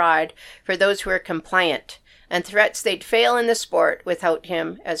horses to ride for those who were compliant, and threats they'd fail in the sport without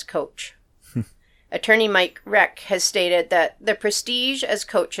him as coach. Attorney Mike Reck has stated that the prestige as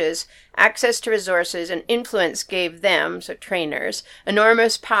coaches, access to resources, and influence gave them, so trainers,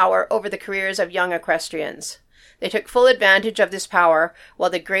 enormous power over the careers of young equestrians. They took full advantage of this power, while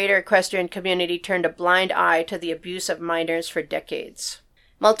the greater equestrian community turned a blind eye to the abuse of minors for decades.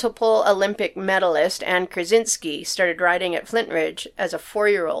 Multiple Olympic medalist Anne Krasinski started riding at Flintridge as a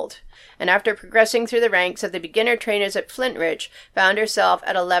 4-year-old, and after progressing through the ranks of the beginner trainers at Flintridge, found herself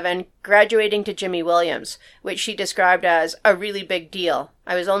at 11 graduating to Jimmy Williams, which she described as a really big deal.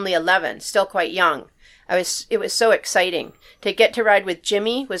 I was only 11, still quite young. It was so exciting. To get to ride with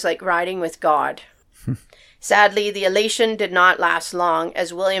Jimmy was like riding with God. Sadly, the elation did not last long,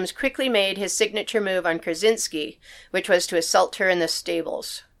 as Williams quickly made his signature move on Krasinski, which was to assault her in the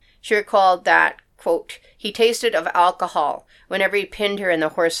stables. She recalled that, quote, he tasted of alcohol whenever he pinned her in the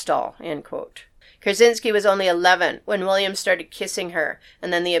horse stall, end quote. Krasinski was only 11 when Williams started kissing her,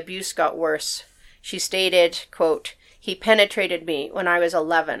 and then the abuse got worse. She stated, quote, he penetrated me when I was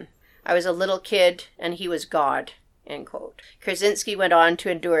 11. I was a little kid, and he was God, end quote. Krasinski went on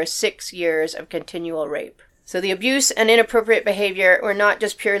to endure 6 years of continual rape. So the abuse and inappropriate behavior were not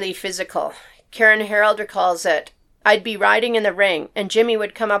just purely physical. Karen Harold recalls that I'd be riding in the ring, and Jimmy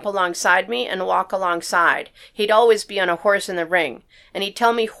would come up alongside me and walk alongside. He'd always be on a horse in the ring, and he'd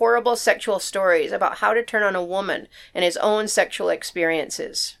tell me horrible sexual stories about how to turn on a woman and his own sexual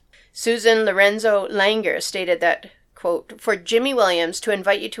experiences. Susan Lorenzo Langer stated that, quote, for Jimmy Williams to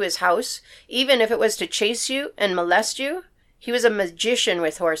invite you to his house, even if it was to chase you and molest you, he was a magician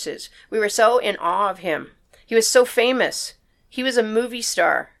with horses. We were so in awe of him. He was so famous. He was a movie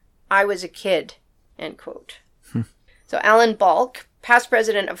star. I was a kid, end quote. So Alan Balk, past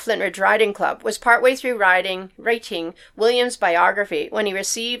president of Flintridge Riding Club, was partway through writing Williams' biography when he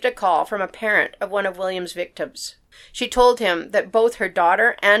received a call from a parent of one of Williams' victims. She told him that both her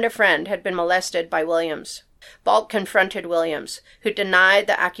daughter and a friend had been molested by Williams. Balk confronted Williams, who denied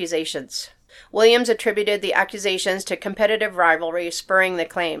the accusations. Williams attributed the accusations to competitive rivalry spurring the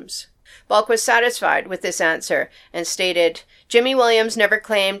claims. Balk was satisfied with this answer and stated, Jimmy Williams never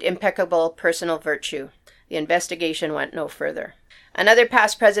claimed impeccable personal virtue. The investigation went no further. Another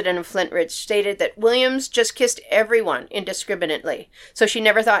past president of Flintridge stated that Williams just kissed everyone indiscriminately, so she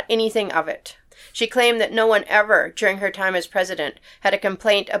never thought anything of it. She claimed that no one ever, during her time as president, had a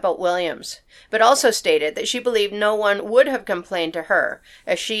complaint about Williams, but also stated that she believed no one would have complained to her,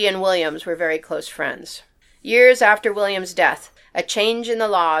 as she and Williams were very close friends. Years after Williams' death, a change in the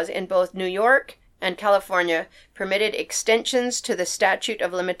laws in both New York and California permitted extensions to the statute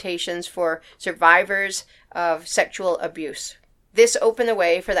of limitations for survivors of sexual abuse. This opened the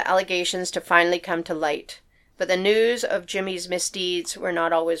way for the allegations to finally come to light, but the news of Jimmy's misdeeds were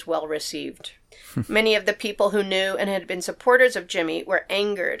not always well received. Many of the people who knew and had been supporters of Jimmy were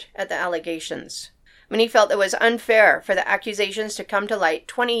angered at the allegations. Many felt it was unfair for the accusations to come to light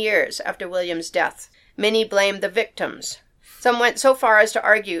 20 years after Williams' death. Many blamed the victims. Some went so far as to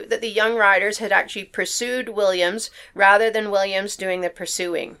argue that the young riders had actually pursued Williams rather than Williams doing the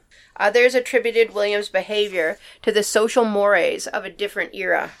pursuing. Others attributed Williams' behavior to the social mores of a different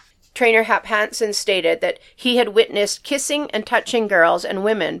era. Trainer Hap Hansen stated that he had witnessed kissing and touching girls and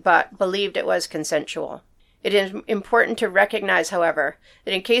women, but believed it was consensual. It is important to recognize, however,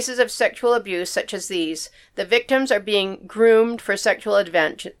 that in cases of sexual abuse such as these, the victims are being groomed for sexual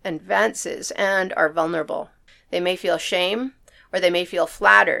advances and are vulnerable. They may feel shame, or they may feel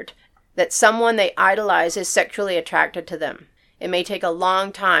flattered that someone they idolize is sexually attracted to them. It may take a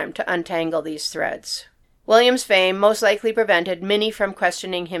long time to untangle these threads. Williams' fame most likely prevented many from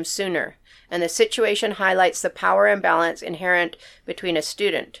questioning him sooner, and the situation highlights the power imbalance inherent between a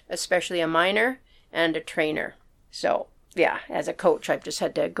student, especially a minor, and a trainer. So, yeah, as a coach, I've just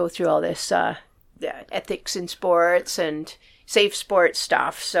had to go through all this ethics in sports and safe sports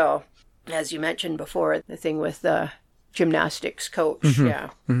stuff. So, as you mentioned before, the thing with the gymnastics coach, yeah.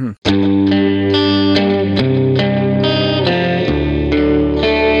 Mm-hmm.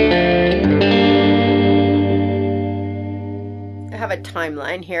 I have a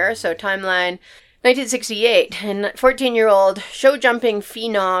timeline here. So timeline 1968, and 14-year-old show jumping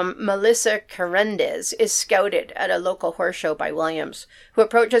phenom Melissa Carendez is scouted at a local horse show by Williams, who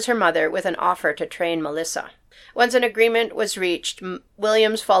approaches her mother with an offer to train Melissa. Once an agreement was reached,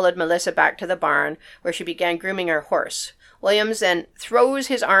 Williams followed Melissa back to the barn, where she began grooming her horse. Williams then throws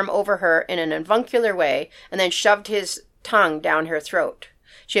his arm over her in an avuncular way, and then shoved his tongue down her throat.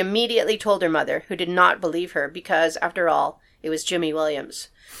 She immediately told her mother, who did not believe her, because, after all, it was Jimmy Williams.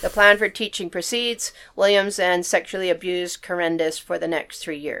 The plan for teaching proceeds. Williams then sexually abused Carendez for the next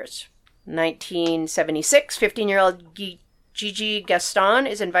 3 years. 1976, 15-year-old Gigi Gaston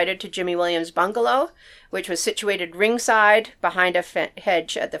is invited to Jimmy Williams' bungalow, which was situated ringside behind a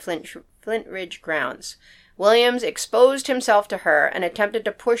hedge at the Flintridge grounds. Williams exposed himself to her and attempted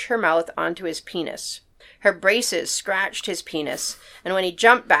to push her mouth onto his penis. Her braces scratched his penis, and when he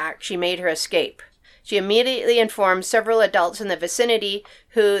jumped back, she made her escape. She immediately informed several adults in the vicinity,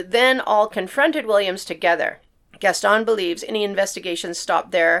 who then all confronted Williams together. Gaston believes any investigation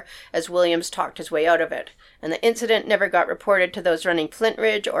stopped there, as Williams talked his way out of it, and the incident never got reported to those running Flint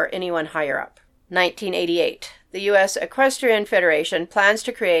Ridge or anyone higher up. 1988. The U.S. Equestrian Federation plans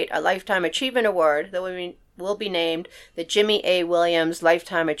to create a Lifetime Achievement Award that will be named the Jimmy A. Williams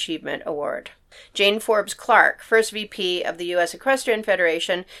Lifetime Achievement Award. Jane Forbes Clark, first VP of the U.S. Equestrian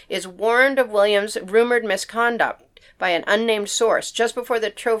Federation, is warned of Williams' rumored misconduct by an unnamed source just before the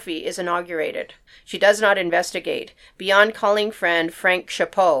trophy is inaugurated. She does not investigate, beyond calling friend Frank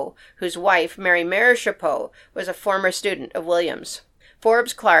Chapeau, whose wife, Mary Mare Chapeau, was a former student of Williams.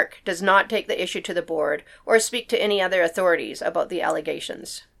 Forbes Clark does not take the issue to the board or speak to any other authorities about the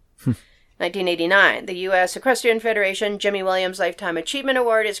allegations. 1989, the U.S. Equestrian Federation Jimmy Williams Lifetime Achievement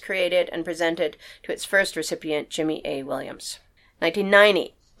Award is created and presented to its first recipient, Jimmy A. Williams.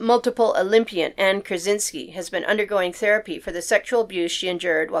 1990, multiple Olympian Ann Krasinski has been undergoing therapy for the sexual abuse she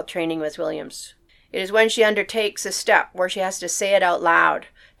endured while training with Williams. It is when she undertakes a step where she has to say it out loud,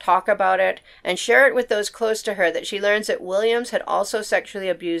 talk about it, and share it with those close to her that she learns that Williams had also sexually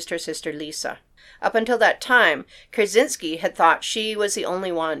abused her sister Lisa. Up until that time, Krasinski had thought she was the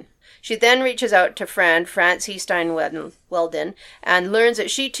only one. She then reaches out to friend Francie Stein-Weldon and learns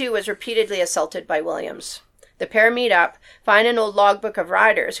that she too was repeatedly assaulted by Williams. The pair meet up, find an old logbook of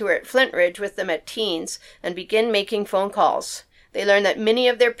riders who were at Flint Ridge with them at teens, and begin making phone calls. They learn that many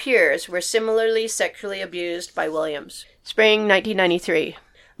of their peers were similarly sexually abused by Williams. Spring 1993.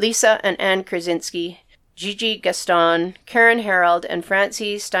 Lisa and Ann Krasinski, Gigi Gaston, Karen Harold, and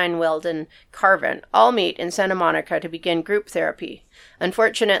Francie Stein-Weldon Carvin all meet in Santa Monica to begin group therapy.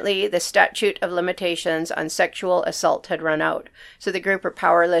 Unfortunately, the statute of limitations on sexual assault had run out, so the group were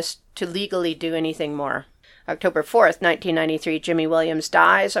powerless to legally do anything more. October 4th, 1993, Jimmy Williams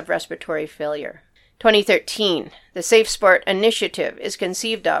dies of respiratory failure. 2013, the Safe Sport Initiative is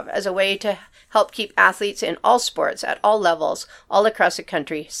conceived of as a way to help keep athletes in all sports at all levels, all across the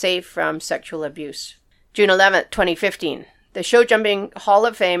country, safe from sexual abuse. June 11th, 2015, the Show Jumping Hall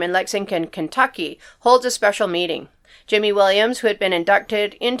of Fame in Lexington, Kentucky, holds a special meeting. Jimmy Williams, who had been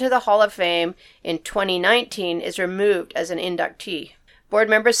inducted into the Hall of Fame in 2019, is removed as an inductee. Board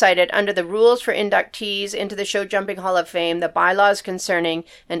members cited under the rules for inductees into the Show Jumping Hall of Fame the bylaws concerning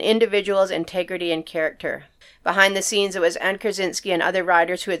an individual's integrity and character. Behind the scenes, it was Ann Krasinski and other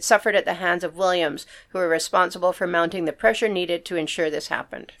riders who had suffered at the hands of Williams who were responsible for mounting the pressure needed to ensure this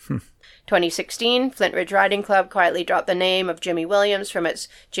happened. 2016, Flint Ridge Riding Club quietly dropped the name of Jimmy Williams from its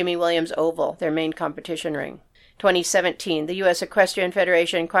Jimmy Williams Oval, their main competition ring. 2017, the U.S. Equestrian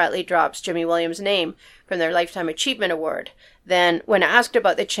Federation quietly drops Jimmy Williams' name from their Lifetime Achievement Award. Then, when asked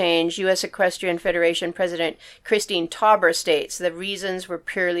about the change, U.S. Equestrian Federation President Christine Tauber states the reasons were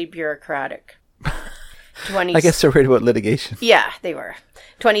purely bureaucratic. I guess they're worried about litigation. Yeah, they were.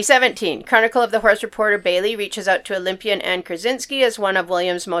 2017, Chronicle of the Horse reporter Bailey reaches out to Olympian Ann Krasinski as one of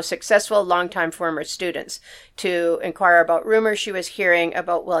Williams' most successful longtime former students to inquire about rumors she was hearing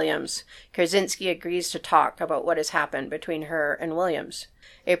about Williams. Krasinski agrees to talk about what has happened between her and Williams.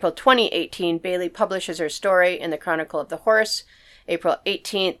 April 2018, Bailey publishes her story in the Chronicle of the Horse. April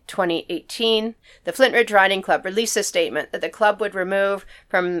 18, 2018, the Flint Ridge Riding Club released a statement that the club would remove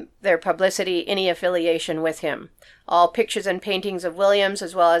from their publicity any affiliation with him. All pictures and paintings of Williams,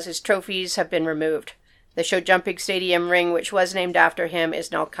 as well as his trophies, have been removed. The show jumping stadium ring, which was named after him,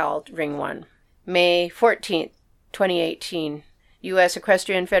 is now called Ring 1. May 14, 2018, U.S.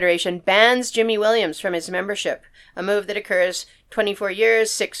 Equestrian Federation bans Jimmy Williams from his membership, a move that occurs 24 years,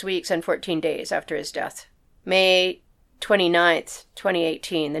 6 weeks, and 14 days after his death. May 29th,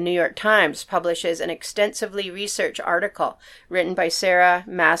 2018, the New York Times publishes an extensively researched article written by Sarah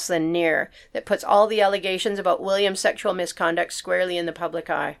Maslin-Neer that puts all the allegations about Williams' sexual misconduct squarely in the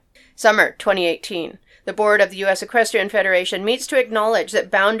public eye. Summer 2018, the board of the U.S. Equestrian Federation meets to acknowledge that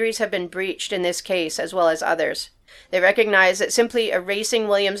boundaries have been breached in this case as well as others. They recognize that simply erasing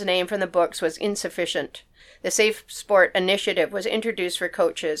Williams' name from the books was insufficient. The Safe Sport Initiative was introduced for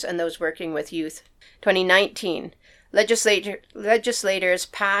coaches and those working with youth. 2019, legislators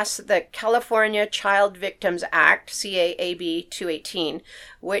passed the California Child Victims Act, CAAB 218,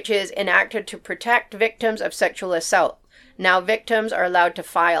 which is enacted to protect victims of sexual assault. Now victims are allowed to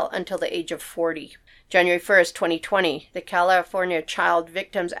file until the age of 40. January 1st, 2020, the California Child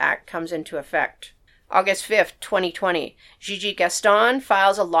Victims Act comes into effect. August 5th, 2020, Gigi Gaston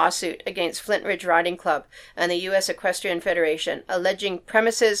files a lawsuit against Flint Ridge Riding Club and the U.S. Equestrian Federation, alleging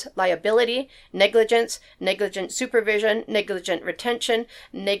premises liability, negligence, negligent supervision, negligent retention,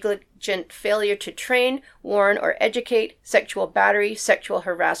 negligent failure to train, warn, or educate, sexual battery, sexual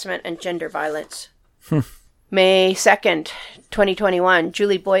harassment, and gender violence. May 2nd, 2021,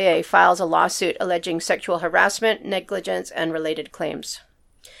 Julie Boyer files a lawsuit alleging sexual harassment, negligence, and related claims.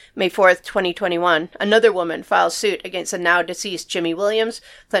 May 4th, 2021, another woman files suit against the now-deceased Jimmy Williams,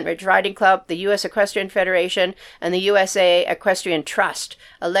 Flint Ridge Riding Club, the U.S. Equestrian Federation, and the USA Equestrian Trust,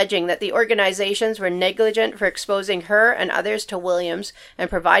 alleging that the organizations were negligent for exposing her and others to Williams and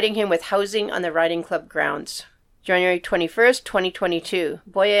providing him with housing on the riding club grounds. January 21st, 2022,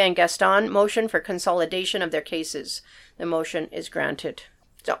 Boyer and Gaston motion for consolidation of their cases. The motion is granted.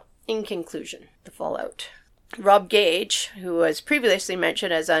 So, in conclusion, the fallout. Rob Gage, who was previously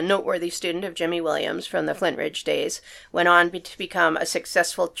mentioned as a noteworthy student of Jimmy Williams from the Flint Ridge days, went on to become a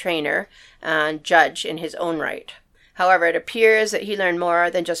successful trainer and judge in his own right. However, it appears that he learned more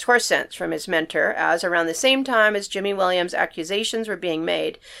than just horse sense from his mentor, as around the same time as Jimmy Williams' accusations were being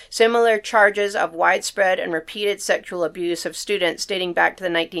made, similar charges of widespread and repeated sexual abuse of students dating back to the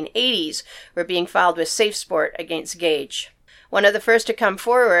 1980s were being filed with Safe Sport against Gage. One of the first to come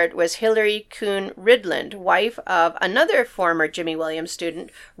forward was Hillary Kuhn Ridland, wife of another former Jimmy Williams student,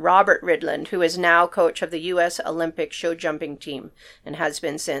 Robert Ridland, who is now coach of the U.S. Olympic show jumping team and has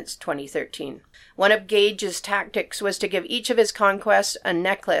been since 2013. One of Gage's tactics was to give each of his conquests a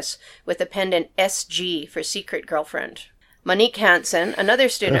necklace with the pendant SG for secret girlfriend. Monique Hansen, another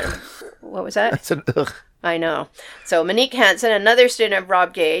student... What was that? I said, ugh. I know. So Monique Hansen, another student of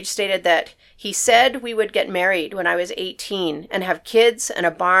Rob Gage, stated that he said we would get married when I was 18 and have kids and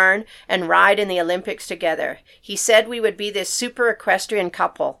a barn and ride in the Olympics together. He said we would be this super equestrian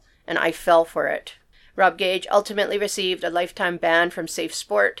couple, and I fell for it. Rob Gage ultimately received a lifetime ban from Safe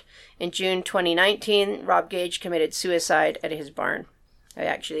Sport. In June 2019, Rob Gage committed suicide at his barn.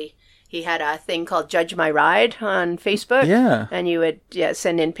 He had a thing called Judge My Ride on Facebook. Yeah. And you would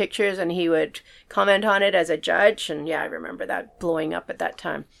send in pictures and he would comment on it as a judge. And I remember that blowing up at that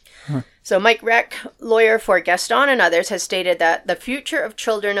time. Huh. So Mike Reck, lawyer for Gaston and others, has stated that the future of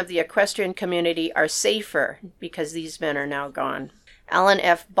children of the equestrian community are safer because these men are now gone. Alan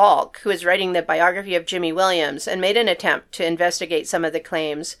F. Balk, who is writing the biography of Jimmy Williams and made an attempt to investigate some of the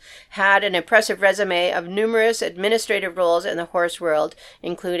claims, had an impressive resume of numerous administrative roles in the horse world,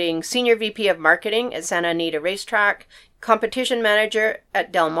 including Senior VP of Marketing at Santa Anita Racetrack, competition manager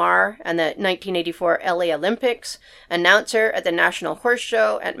at Del Mar and the 1984 LA Olympics, announcer at the National Horse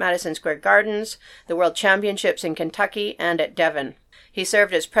Show at Madison Square Gardens, the World Championships in Kentucky, and at Devon. He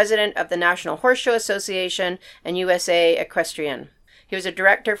served as president of the National Horse Show Association and USA Equestrian. He was a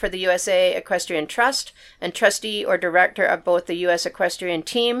director for the USA Equestrian Trust and trustee or director of both the U.S. Equestrian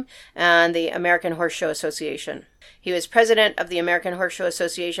Team and the American Horse Show Association. He was president of the American Horse Show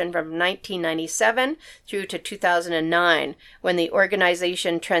Association from 1997 through to 2009, when the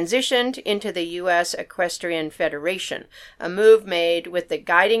organization transitioned into the U.S. Equestrian Federation, a move made with the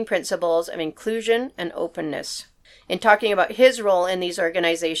guiding principles of inclusion and openness. In talking about his role in these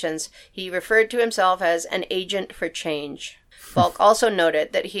organizations, he referred to himself as an agent for change. Falk also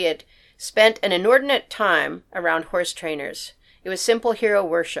noted that he had spent an inordinate time around horse trainers. It was simple hero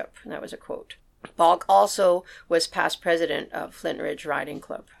worship. That was a quote. Falk also was past president of Flint Ridge Riding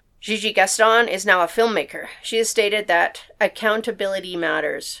Club. Gigi Gaston is now a filmmaker. She has stated that accountability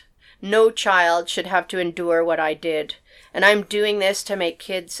matters. No child should have to endure what I did, and I'm doing this to make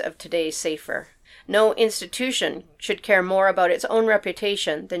kids of today safer. No institution should care more about its own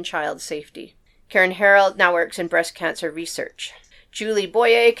reputation than child safety. Karen Harold now works in breast cancer research. Julie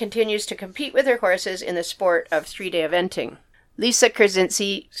Boyer continues to compete with her horses in the sport of three-day eventing. Lisa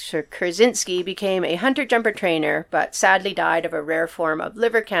Kurzinski became a hunter-jumper trainer, but sadly died of a rare form of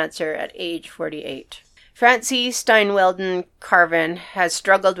liver cancer at age 48. Francie Steinwelden Carvin has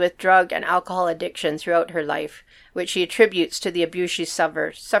struggled with drug and alcohol addiction throughout her life, which she attributes to the abuse she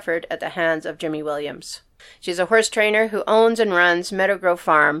suffered at the hands of Jimmy Williams. She's a horse trainer who owns and runs Meadow Grove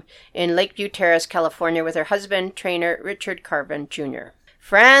Farm in Lakeview Terrace, California, with her husband, trainer Richard Carvin, Jr.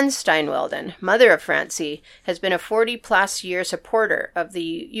 Fran Steinwelden, mother of Francie, has been a 40-plus year supporter of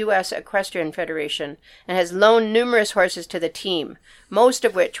the U.S. Equestrian Federation and has loaned numerous horses to the team, most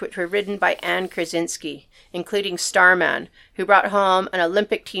of which were ridden by Ann Krasinski, including Starman, who brought home an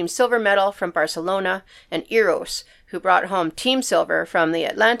Olympic team silver medal from Barcelona, and Eros, who brought home team silver from the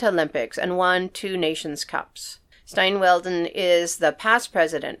Atlanta Olympics and won 2 Nations Cups. Steinwelden is the past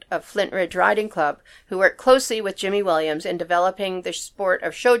president of Flint Ridge Riding Club, who worked closely with Jimmy Williams in developing the sport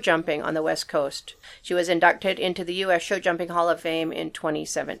of show jumping on the West Coast. She was inducted into the U.S. Show Jumping Hall of Fame in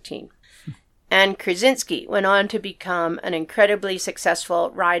 2017. Ann Krasinski went on to become an incredibly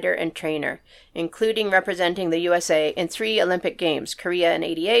successful rider and trainer, including representing the USA in 3 Olympic Games, Korea in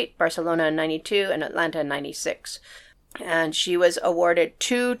 88, Barcelona in 92, and Atlanta in 96. And she was awarded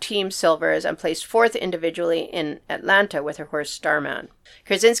 2 team silvers and placed 4th individually in Atlanta with her horse Starman.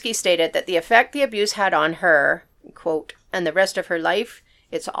 Krasinski stated that the effect the abuse had on her, quote, and the rest of her life,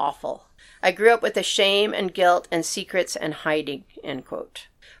 it's awful. I grew up with the shame and guilt and secrets and hiding, end quote.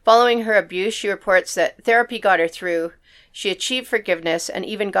 Following her abuse, she reports that therapy got her through. She achieved forgiveness and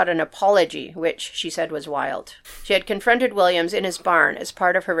even got an apology, which she said was wild. She had confronted Williams in his barn as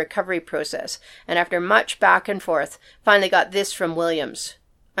part of her recovery process, and after much back and forth, finally got this from Williams.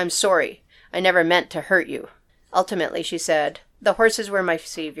 I'm sorry. I never meant to hurt you. Ultimately, she said, the horses were my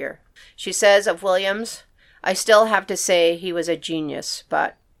savior. She says of Williams, I still have to say he was a genius,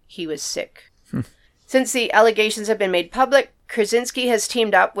 but he was sick. Since the allegations have been made public, Krasinski has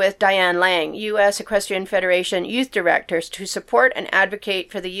teamed up with Diane Lang, U.S. Equestrian Federation Youth Director, to support and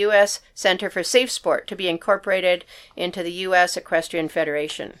advocate for the U.S. Center for Safe Sport to be incorporated into the U.S. Equestrian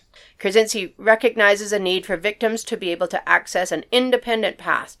Federation. Krasinski recognizes a need for victims to be able to access an independent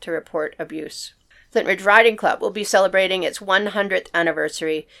path to report abuse. Flint Ridge Riding Club will be celebrating its 100th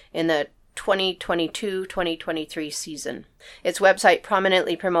anniversary in the 2022-2023 season. Its website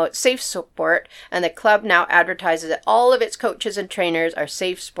prominently promotes safe sport, and the club now advertises that all of its coaches and trainers are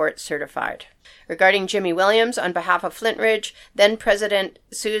safe sport certified. Regarding Jimmy Williams, on behalf of Flint Ridge, then President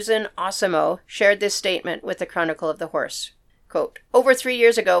Susan Osimo shared this statement with the Chronicle of the Horse. Quote, over 3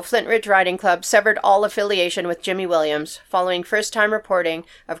 years ago, Flint Ridge Riding Club severed all affiliation with Jimmy Williams following first-time reporting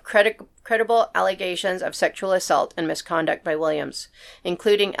of credible allegations of sexual assault and misconduct by Williams,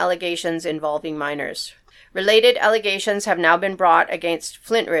 including allegations involving minors. Related allegations have now been brought against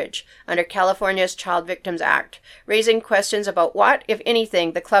Flint Ridge under California's Child Victims Act, raising questions about what, if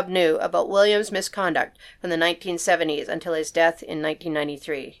anything, the club knew about Williams' misconduct from the 1970s until his death in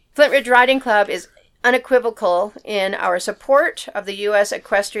 1993. Flint Ridge Riding Club is unequivocal in our support of the U.S.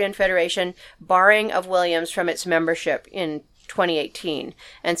 Equestrian Federation barring of Williams from its membership in 2018,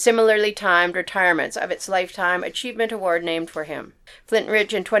 and similarly timed retirements of its Lifetime Achievement Award named for him. Flint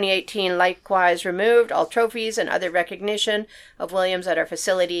Ridge in 2018 likewise removed all trophies and other recognition of Williams at our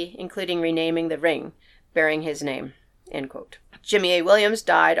facility, including renaming the ring bearing his name. End quote. Jimmy A. Williams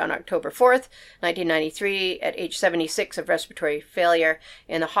died on October 4th, 1993, at age 76 of respiratory failure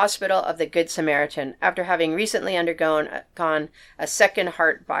in the Hospital of the Good Samaritan after having recently undergone a second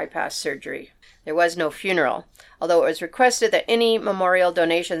heart bypass surgery. There was no funeral, although it was requested that any memorial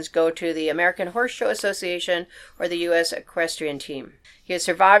donations go to the American Horse Show Association or the U.S. Equestrian Team. He is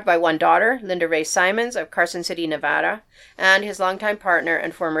survived by one daughter, Linda Ray Simons of Carson City, Nevada, and his longtime partner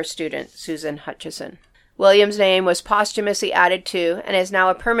and former student, Susan Hutchison. Williams' name was posthumously added to and is now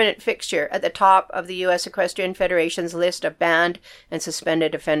a permanent fixture at the top of the U.S. Equestrian Federation's list of banned and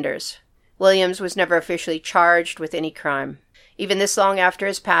suspended offenders. Williams was never officially charged with any crime. Even this long after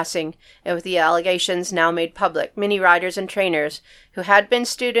his passing, and with the allegations now made public, many riders and trainers who had been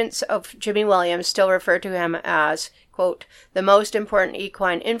students of Jimmy Williams still refer to him as, quote, the most important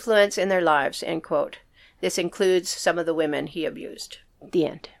equine influence in their lives, end quote. This includes some of the women he abused. The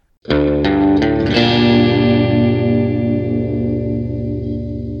end.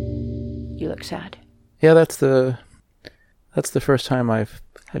 You look sad. Yeah, that's the first time I've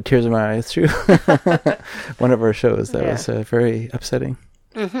had tears in my eyes through one of our shows. That was very upsetting.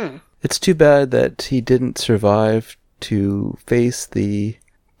 Mm-hmm. It's too bad that he didn't survive to face the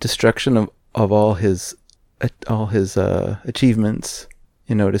destruction of all his achievements.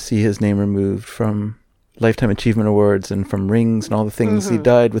 You know, to see his name removed from Lifetime Achievement Awards and from rings and all the things. Mm-hmm. He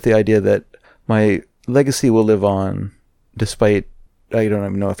died with the idea that my legacy will live on, despite. I don't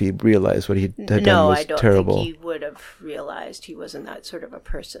even know if he realized what he had done was terrible. No, I don't think he would have realized. He wasn't that sort of a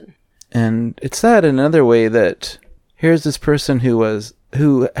person. And it's sad in another way that here's this person who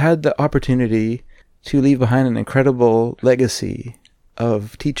had the opportunity to leave behind an incredible legacy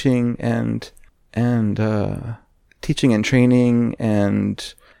of teaching and training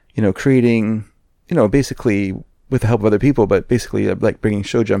and, you know, creating, you know, basically with the help of other people, but basically like bringing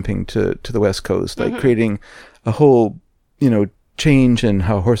show jumping to the West Coast, like creating a whole, you know, change in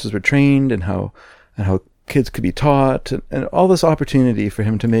how horses were trained and how kids could be taught and all this opportunity for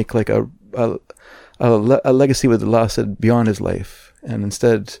him to make like a legacy would have lasted beyond his life. And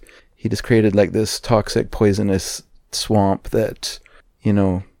instead he just created like this toxic, poisonous swamp that, you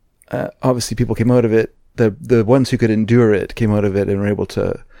know, obviously people came out of it the ones who could endure it came out of it and were able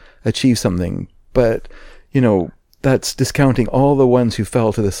to achieve something. But, that's discounting all the ones who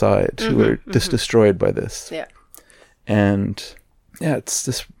fell to the side, who were just destroyed by this. Yeah. And yeah, it's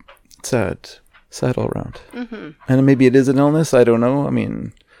just sad all around. And maybe it is an illness. I don't know. I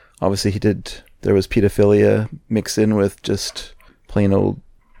mean, obviously there was pedophilia mixed in with just plain old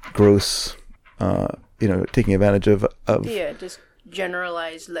gross, taking advantage of. Yeah, just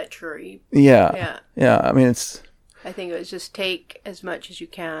generalized lechery. Yeah. I mean, I think it was just take as much as you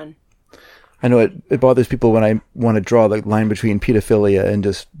can. I know it bothers people when I want to draw the line between pedophilia and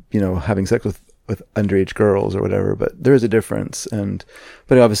just, having sex with underage girls or whatever, but there is a difference.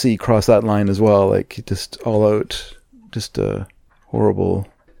 But obviously you cross that line as well, like just all out, just a horrible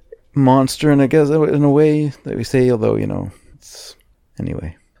monster, and I guess in a way that we say, although, it's,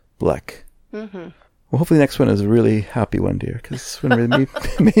 anyway, black. Well, hopefully the next one is a really happy one, dear, because this one really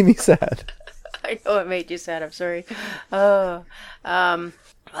made me sad. I know it made you sad, I'm sorry. Oh, well,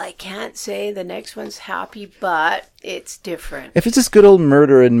 I can't say the next one's happy, but it's different. If it's just good old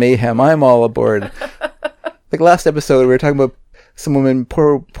murder and mayhem, I'm all aboard. Like last episode, we were talking about some woman,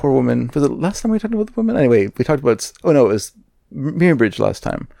 poor woman. Was it last time we talked about the woman? Anyway, we talked about, it was Mirrenbridge last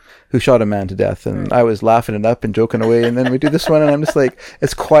time, who shot a man to death, and I was laughing it up and joking away, and then we do this one, and I'm just like,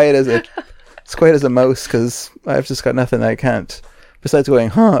 it's quiet as a mouse, because I've just got nothing I can't, besides going,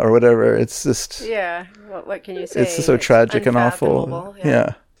 huh, or whatever. It's just... Yeah, what can you say? It's just so tragic and awful.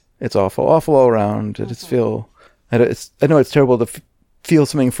 Yeah. It's awful all around. I just feel... I know it's terrible to feel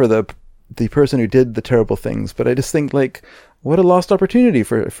something for the person who did the terrible things, but I just think, like, what a lost opportunity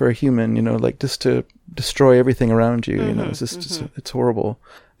for a human, like, just to destroy everything around you, it's just, it's horrible.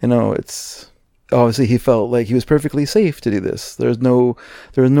 It's... Obviously, he felt like he was perfectly safe to do this. There was no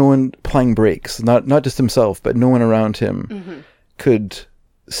one applying brakes, not just himself, but no one around him could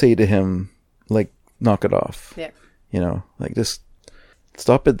say to him, like, knock it off. Yeah. Like, just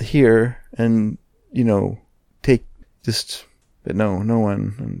stop it here and, but no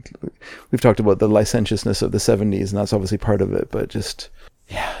one. And we've talked about the licentiousness of the 70s, and that's obviously part of it, but just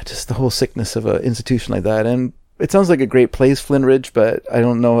the whole sickness of an institution like that. And it sounds like a great place, Flint Ridge, but I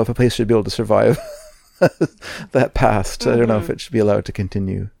don't know if a place should be able to survive that past. I don't know if it should be allowed to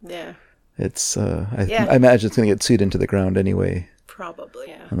continue. Yeah. It's, I imagine it's going to get sued into the ground anyway. Probably,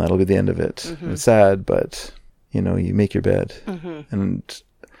 yeah. And that'll be the end of it. It's sad, but, you make your bed. And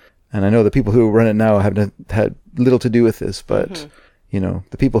I know the people who run it now have had little to do with this, but,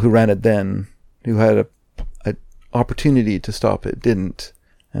 the people who ran it then, who had a opportunity to stop it, didn't.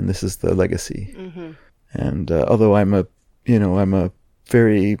 And this is the legacy. And although I'm a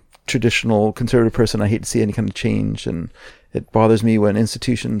very traditional conservative person, I hate to see any kind of change, and it bothers me when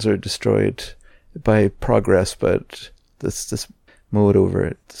institutions are destroyed by progress, but let's just mow it over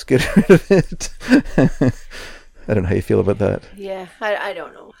it. Let's get rid of it. I don't know how you feel about that. Yeah, I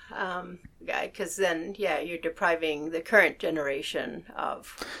don't know. Because then, you're depriving the current generation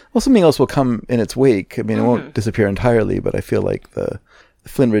of... Well, something else will come in its wake. I mean, it won't disappear entirely, but I feel like the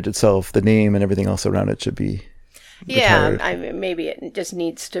Flint Ridge itself, the name and everything else around it should be retired. I mean, maybe it just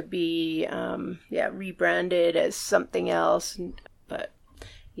needs to be, rebranded as something else. But,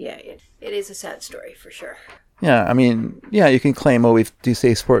 it is a sad story for sure. Yeah, I mean, you can claim, we do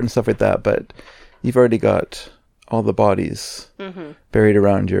safe sport and stuff like that, but you've already got all the bodies buried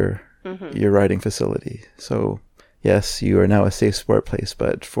around your riding facility. So, yes, you are now a safe sport place,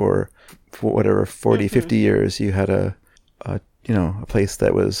 but for whatever, 40, 50 years, you had a place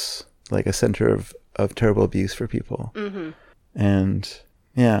that was like a center of terrible abuse for people. And,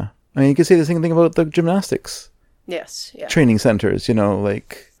 I mean, you could say the same thing about the gymnastics. Yes, yeah. Training centers,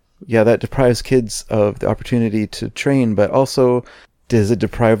 that deprives kids of the opportunity to train, but also does it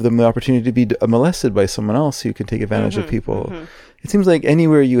deprive them the opportunity to be molested by someone else who can take advantage of people? It seems like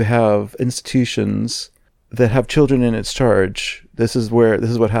anywhere you have institutions that have children in its charge, this is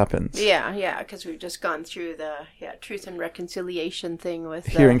what happens. Yeah, because we've just gone through the Truth and Reconciliation thing with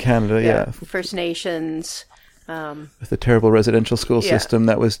here in Canada, First Nations, with the terrible residential school system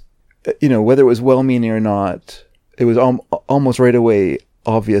that was, whether it was well-meaning or not, it was almost right away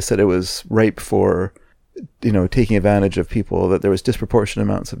obvious that it was ripe for, taking advantage of people, that there was disproportionate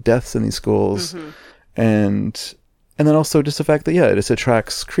amounts of deaths in these schools, and then also just the fact that it just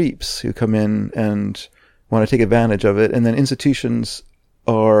attracts creeps who come in and want to take advantage of it, and then institutions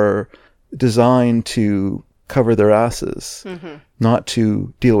are designed to cover their asses, not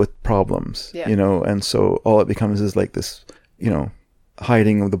to deal with problems, and so all it becomes is like this,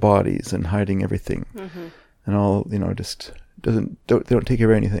 hiding of the bodies and hiding everything, and all, just don't take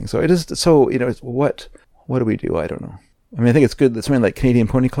care of anything. So it is, so, it's what do we do? I don't know. I mean, I think it's good that something like Canadian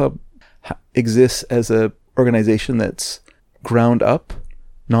Pony Club exists as a organization that's ground up,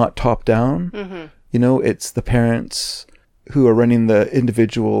 not top down. You know, it's the parents who are running the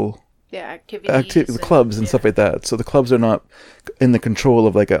individual activities, the clubs and stuff like that. So the clubs are not in the control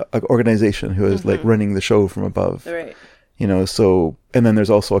of like a organization who is like running the show from above. Right. You know, so, and then there's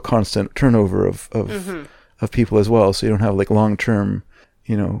also a constant turnover of people as well. So you don't have like long-term,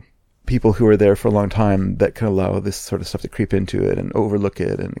 you know, people who are there for a long time that can allow this sort of stuff to creep into it and overlook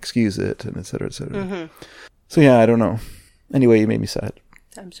it and excuse it and et cetera, et cetera. So yeah, I don't know. Anyway, you made me sad.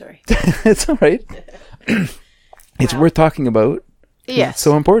 I'm sorry. It's all right. It's worth talking about. Yes. It's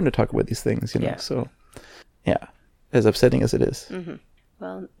so important to talk about these things, you know. Yeah. So, yeah, as upsetting as it is.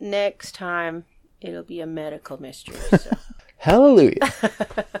 Well, next time it'll be a medical mystery. So. Hallelujah.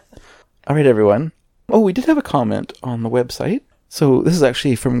 All right, everyone. Oh, we did have a comment on the website. So this is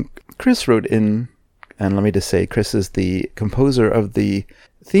actually from Chris wrote in, and let me just say, Chris is the composer of the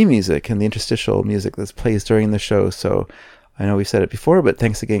theme music and the interstitial music that plays during the show. So I know we said it before, but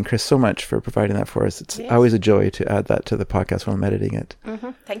thanks again, Chris, so much for providing that for us. It's always a joy to add that to the podcast when I'm editing it.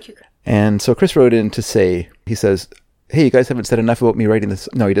 Thank you, Chris. And so Chris wrote in to say, he says, hey, you guys haven't said enough about me writing this.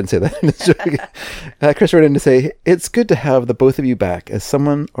 No, he didn't say that. Chris wrote in to say, it's good to have the both of you back, as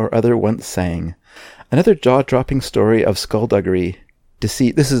someone or other once sang. Another jaw-dropping story of skullduggery,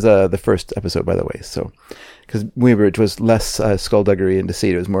 deceit. This is the first episode, by the way. So, because Weybridge was less skullduggery and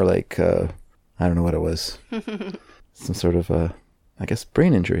deceit. It was more like, I don't know what it was. Some sort of, I guess,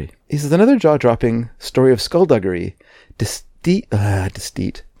 brain injury. He says, another jaw-dropping story of skullduggery, deceit.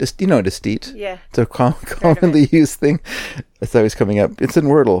 You know deceit? Yeah. It's a commonly used thing. It's always coming up. It's in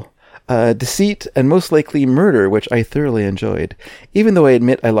Wordle. Deceit and most likely murder, which I thoroughly enjoyed. Even though I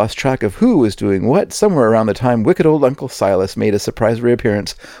admit I lost track of who was doing what somewhere around the time wicked old Uncle Silas made a surprise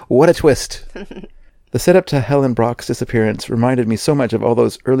reappearance. What a twist. The setup to Helen Brock's disappearance reminded me so much of all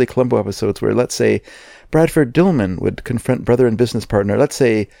those early Columbo episodes where, let's say, Bradford Dillman would confront brother and business partner, let's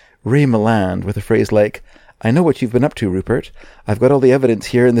say Ray Milland, with a phrase like, I know what you've been up to, Rupert. I've got all the evidence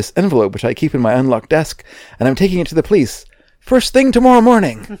here in this envelope which I keep in my unlocked desk, and I'm taking it to the police. First thing tomorrow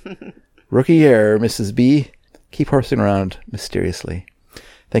morning. Rookie error, Mrs. B. Keep horsing around mysteriously.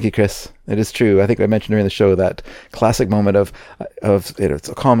 Thank you, Chris. It is true. I think I mentioned during the show that classic moment of it's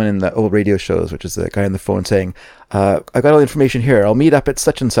common in the old radio shows, which is the guy on the phone saying, I got all the information here. I'll meet up at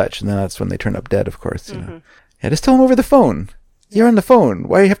such and such. And then that's when they turn up dead, of course. You know. Yeah, just tell him over the phone. You're on the phone.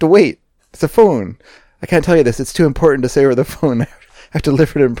 Why do you have to wait? It's a phone. I can't tell you this. It's too important to say over the phone. I have to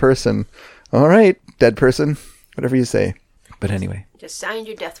deliver it in person. All right, dead person. Whatever you say. But anyway. Just sign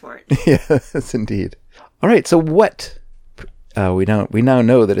your death warrant. Yes, indeed. All right, so what? We now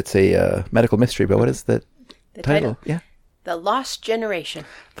know that it's a medical mystery, but what is the title? Yeah. The Lost Generation.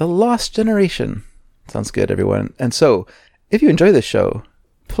 The Lost Generation. Sounds good, everyone. And so, if you enjoy this show,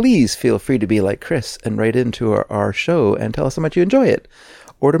 please feel free to be like Chris and write into our show and tell us how much you enjoy it.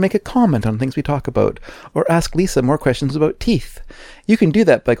 Or to make a comment on things we talk about, or ask Lisa more questions about teeth. You can do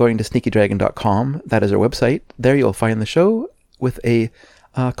that by going to sneakydragon.com. That is our website. There you'll find the show with a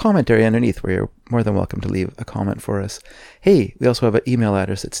commentary underneath where you're more than welcome to leave a comment for us. Hey, we also have an email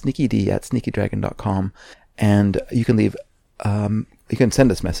address at sneakyd@sneakydragon.com, and you can leave, you can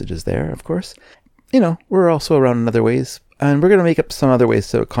send us messages there, of course. You know, we're also around in other ways, and we're going to make up some other ways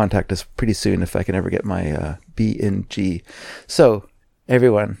to contact us pretty soon if I can ever get my B in G. So,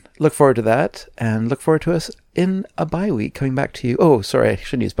 everyone, look forward to that, and look forward to us in a bye week coming back to you. Oh, sorry, I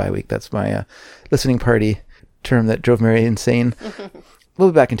shouldn't use bye week. That's my listening party term that drove Mary insane.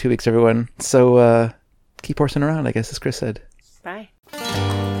 We'll be back in 2 weeks, everyone. So keep horsing around, I guess, as Chris said. Bye.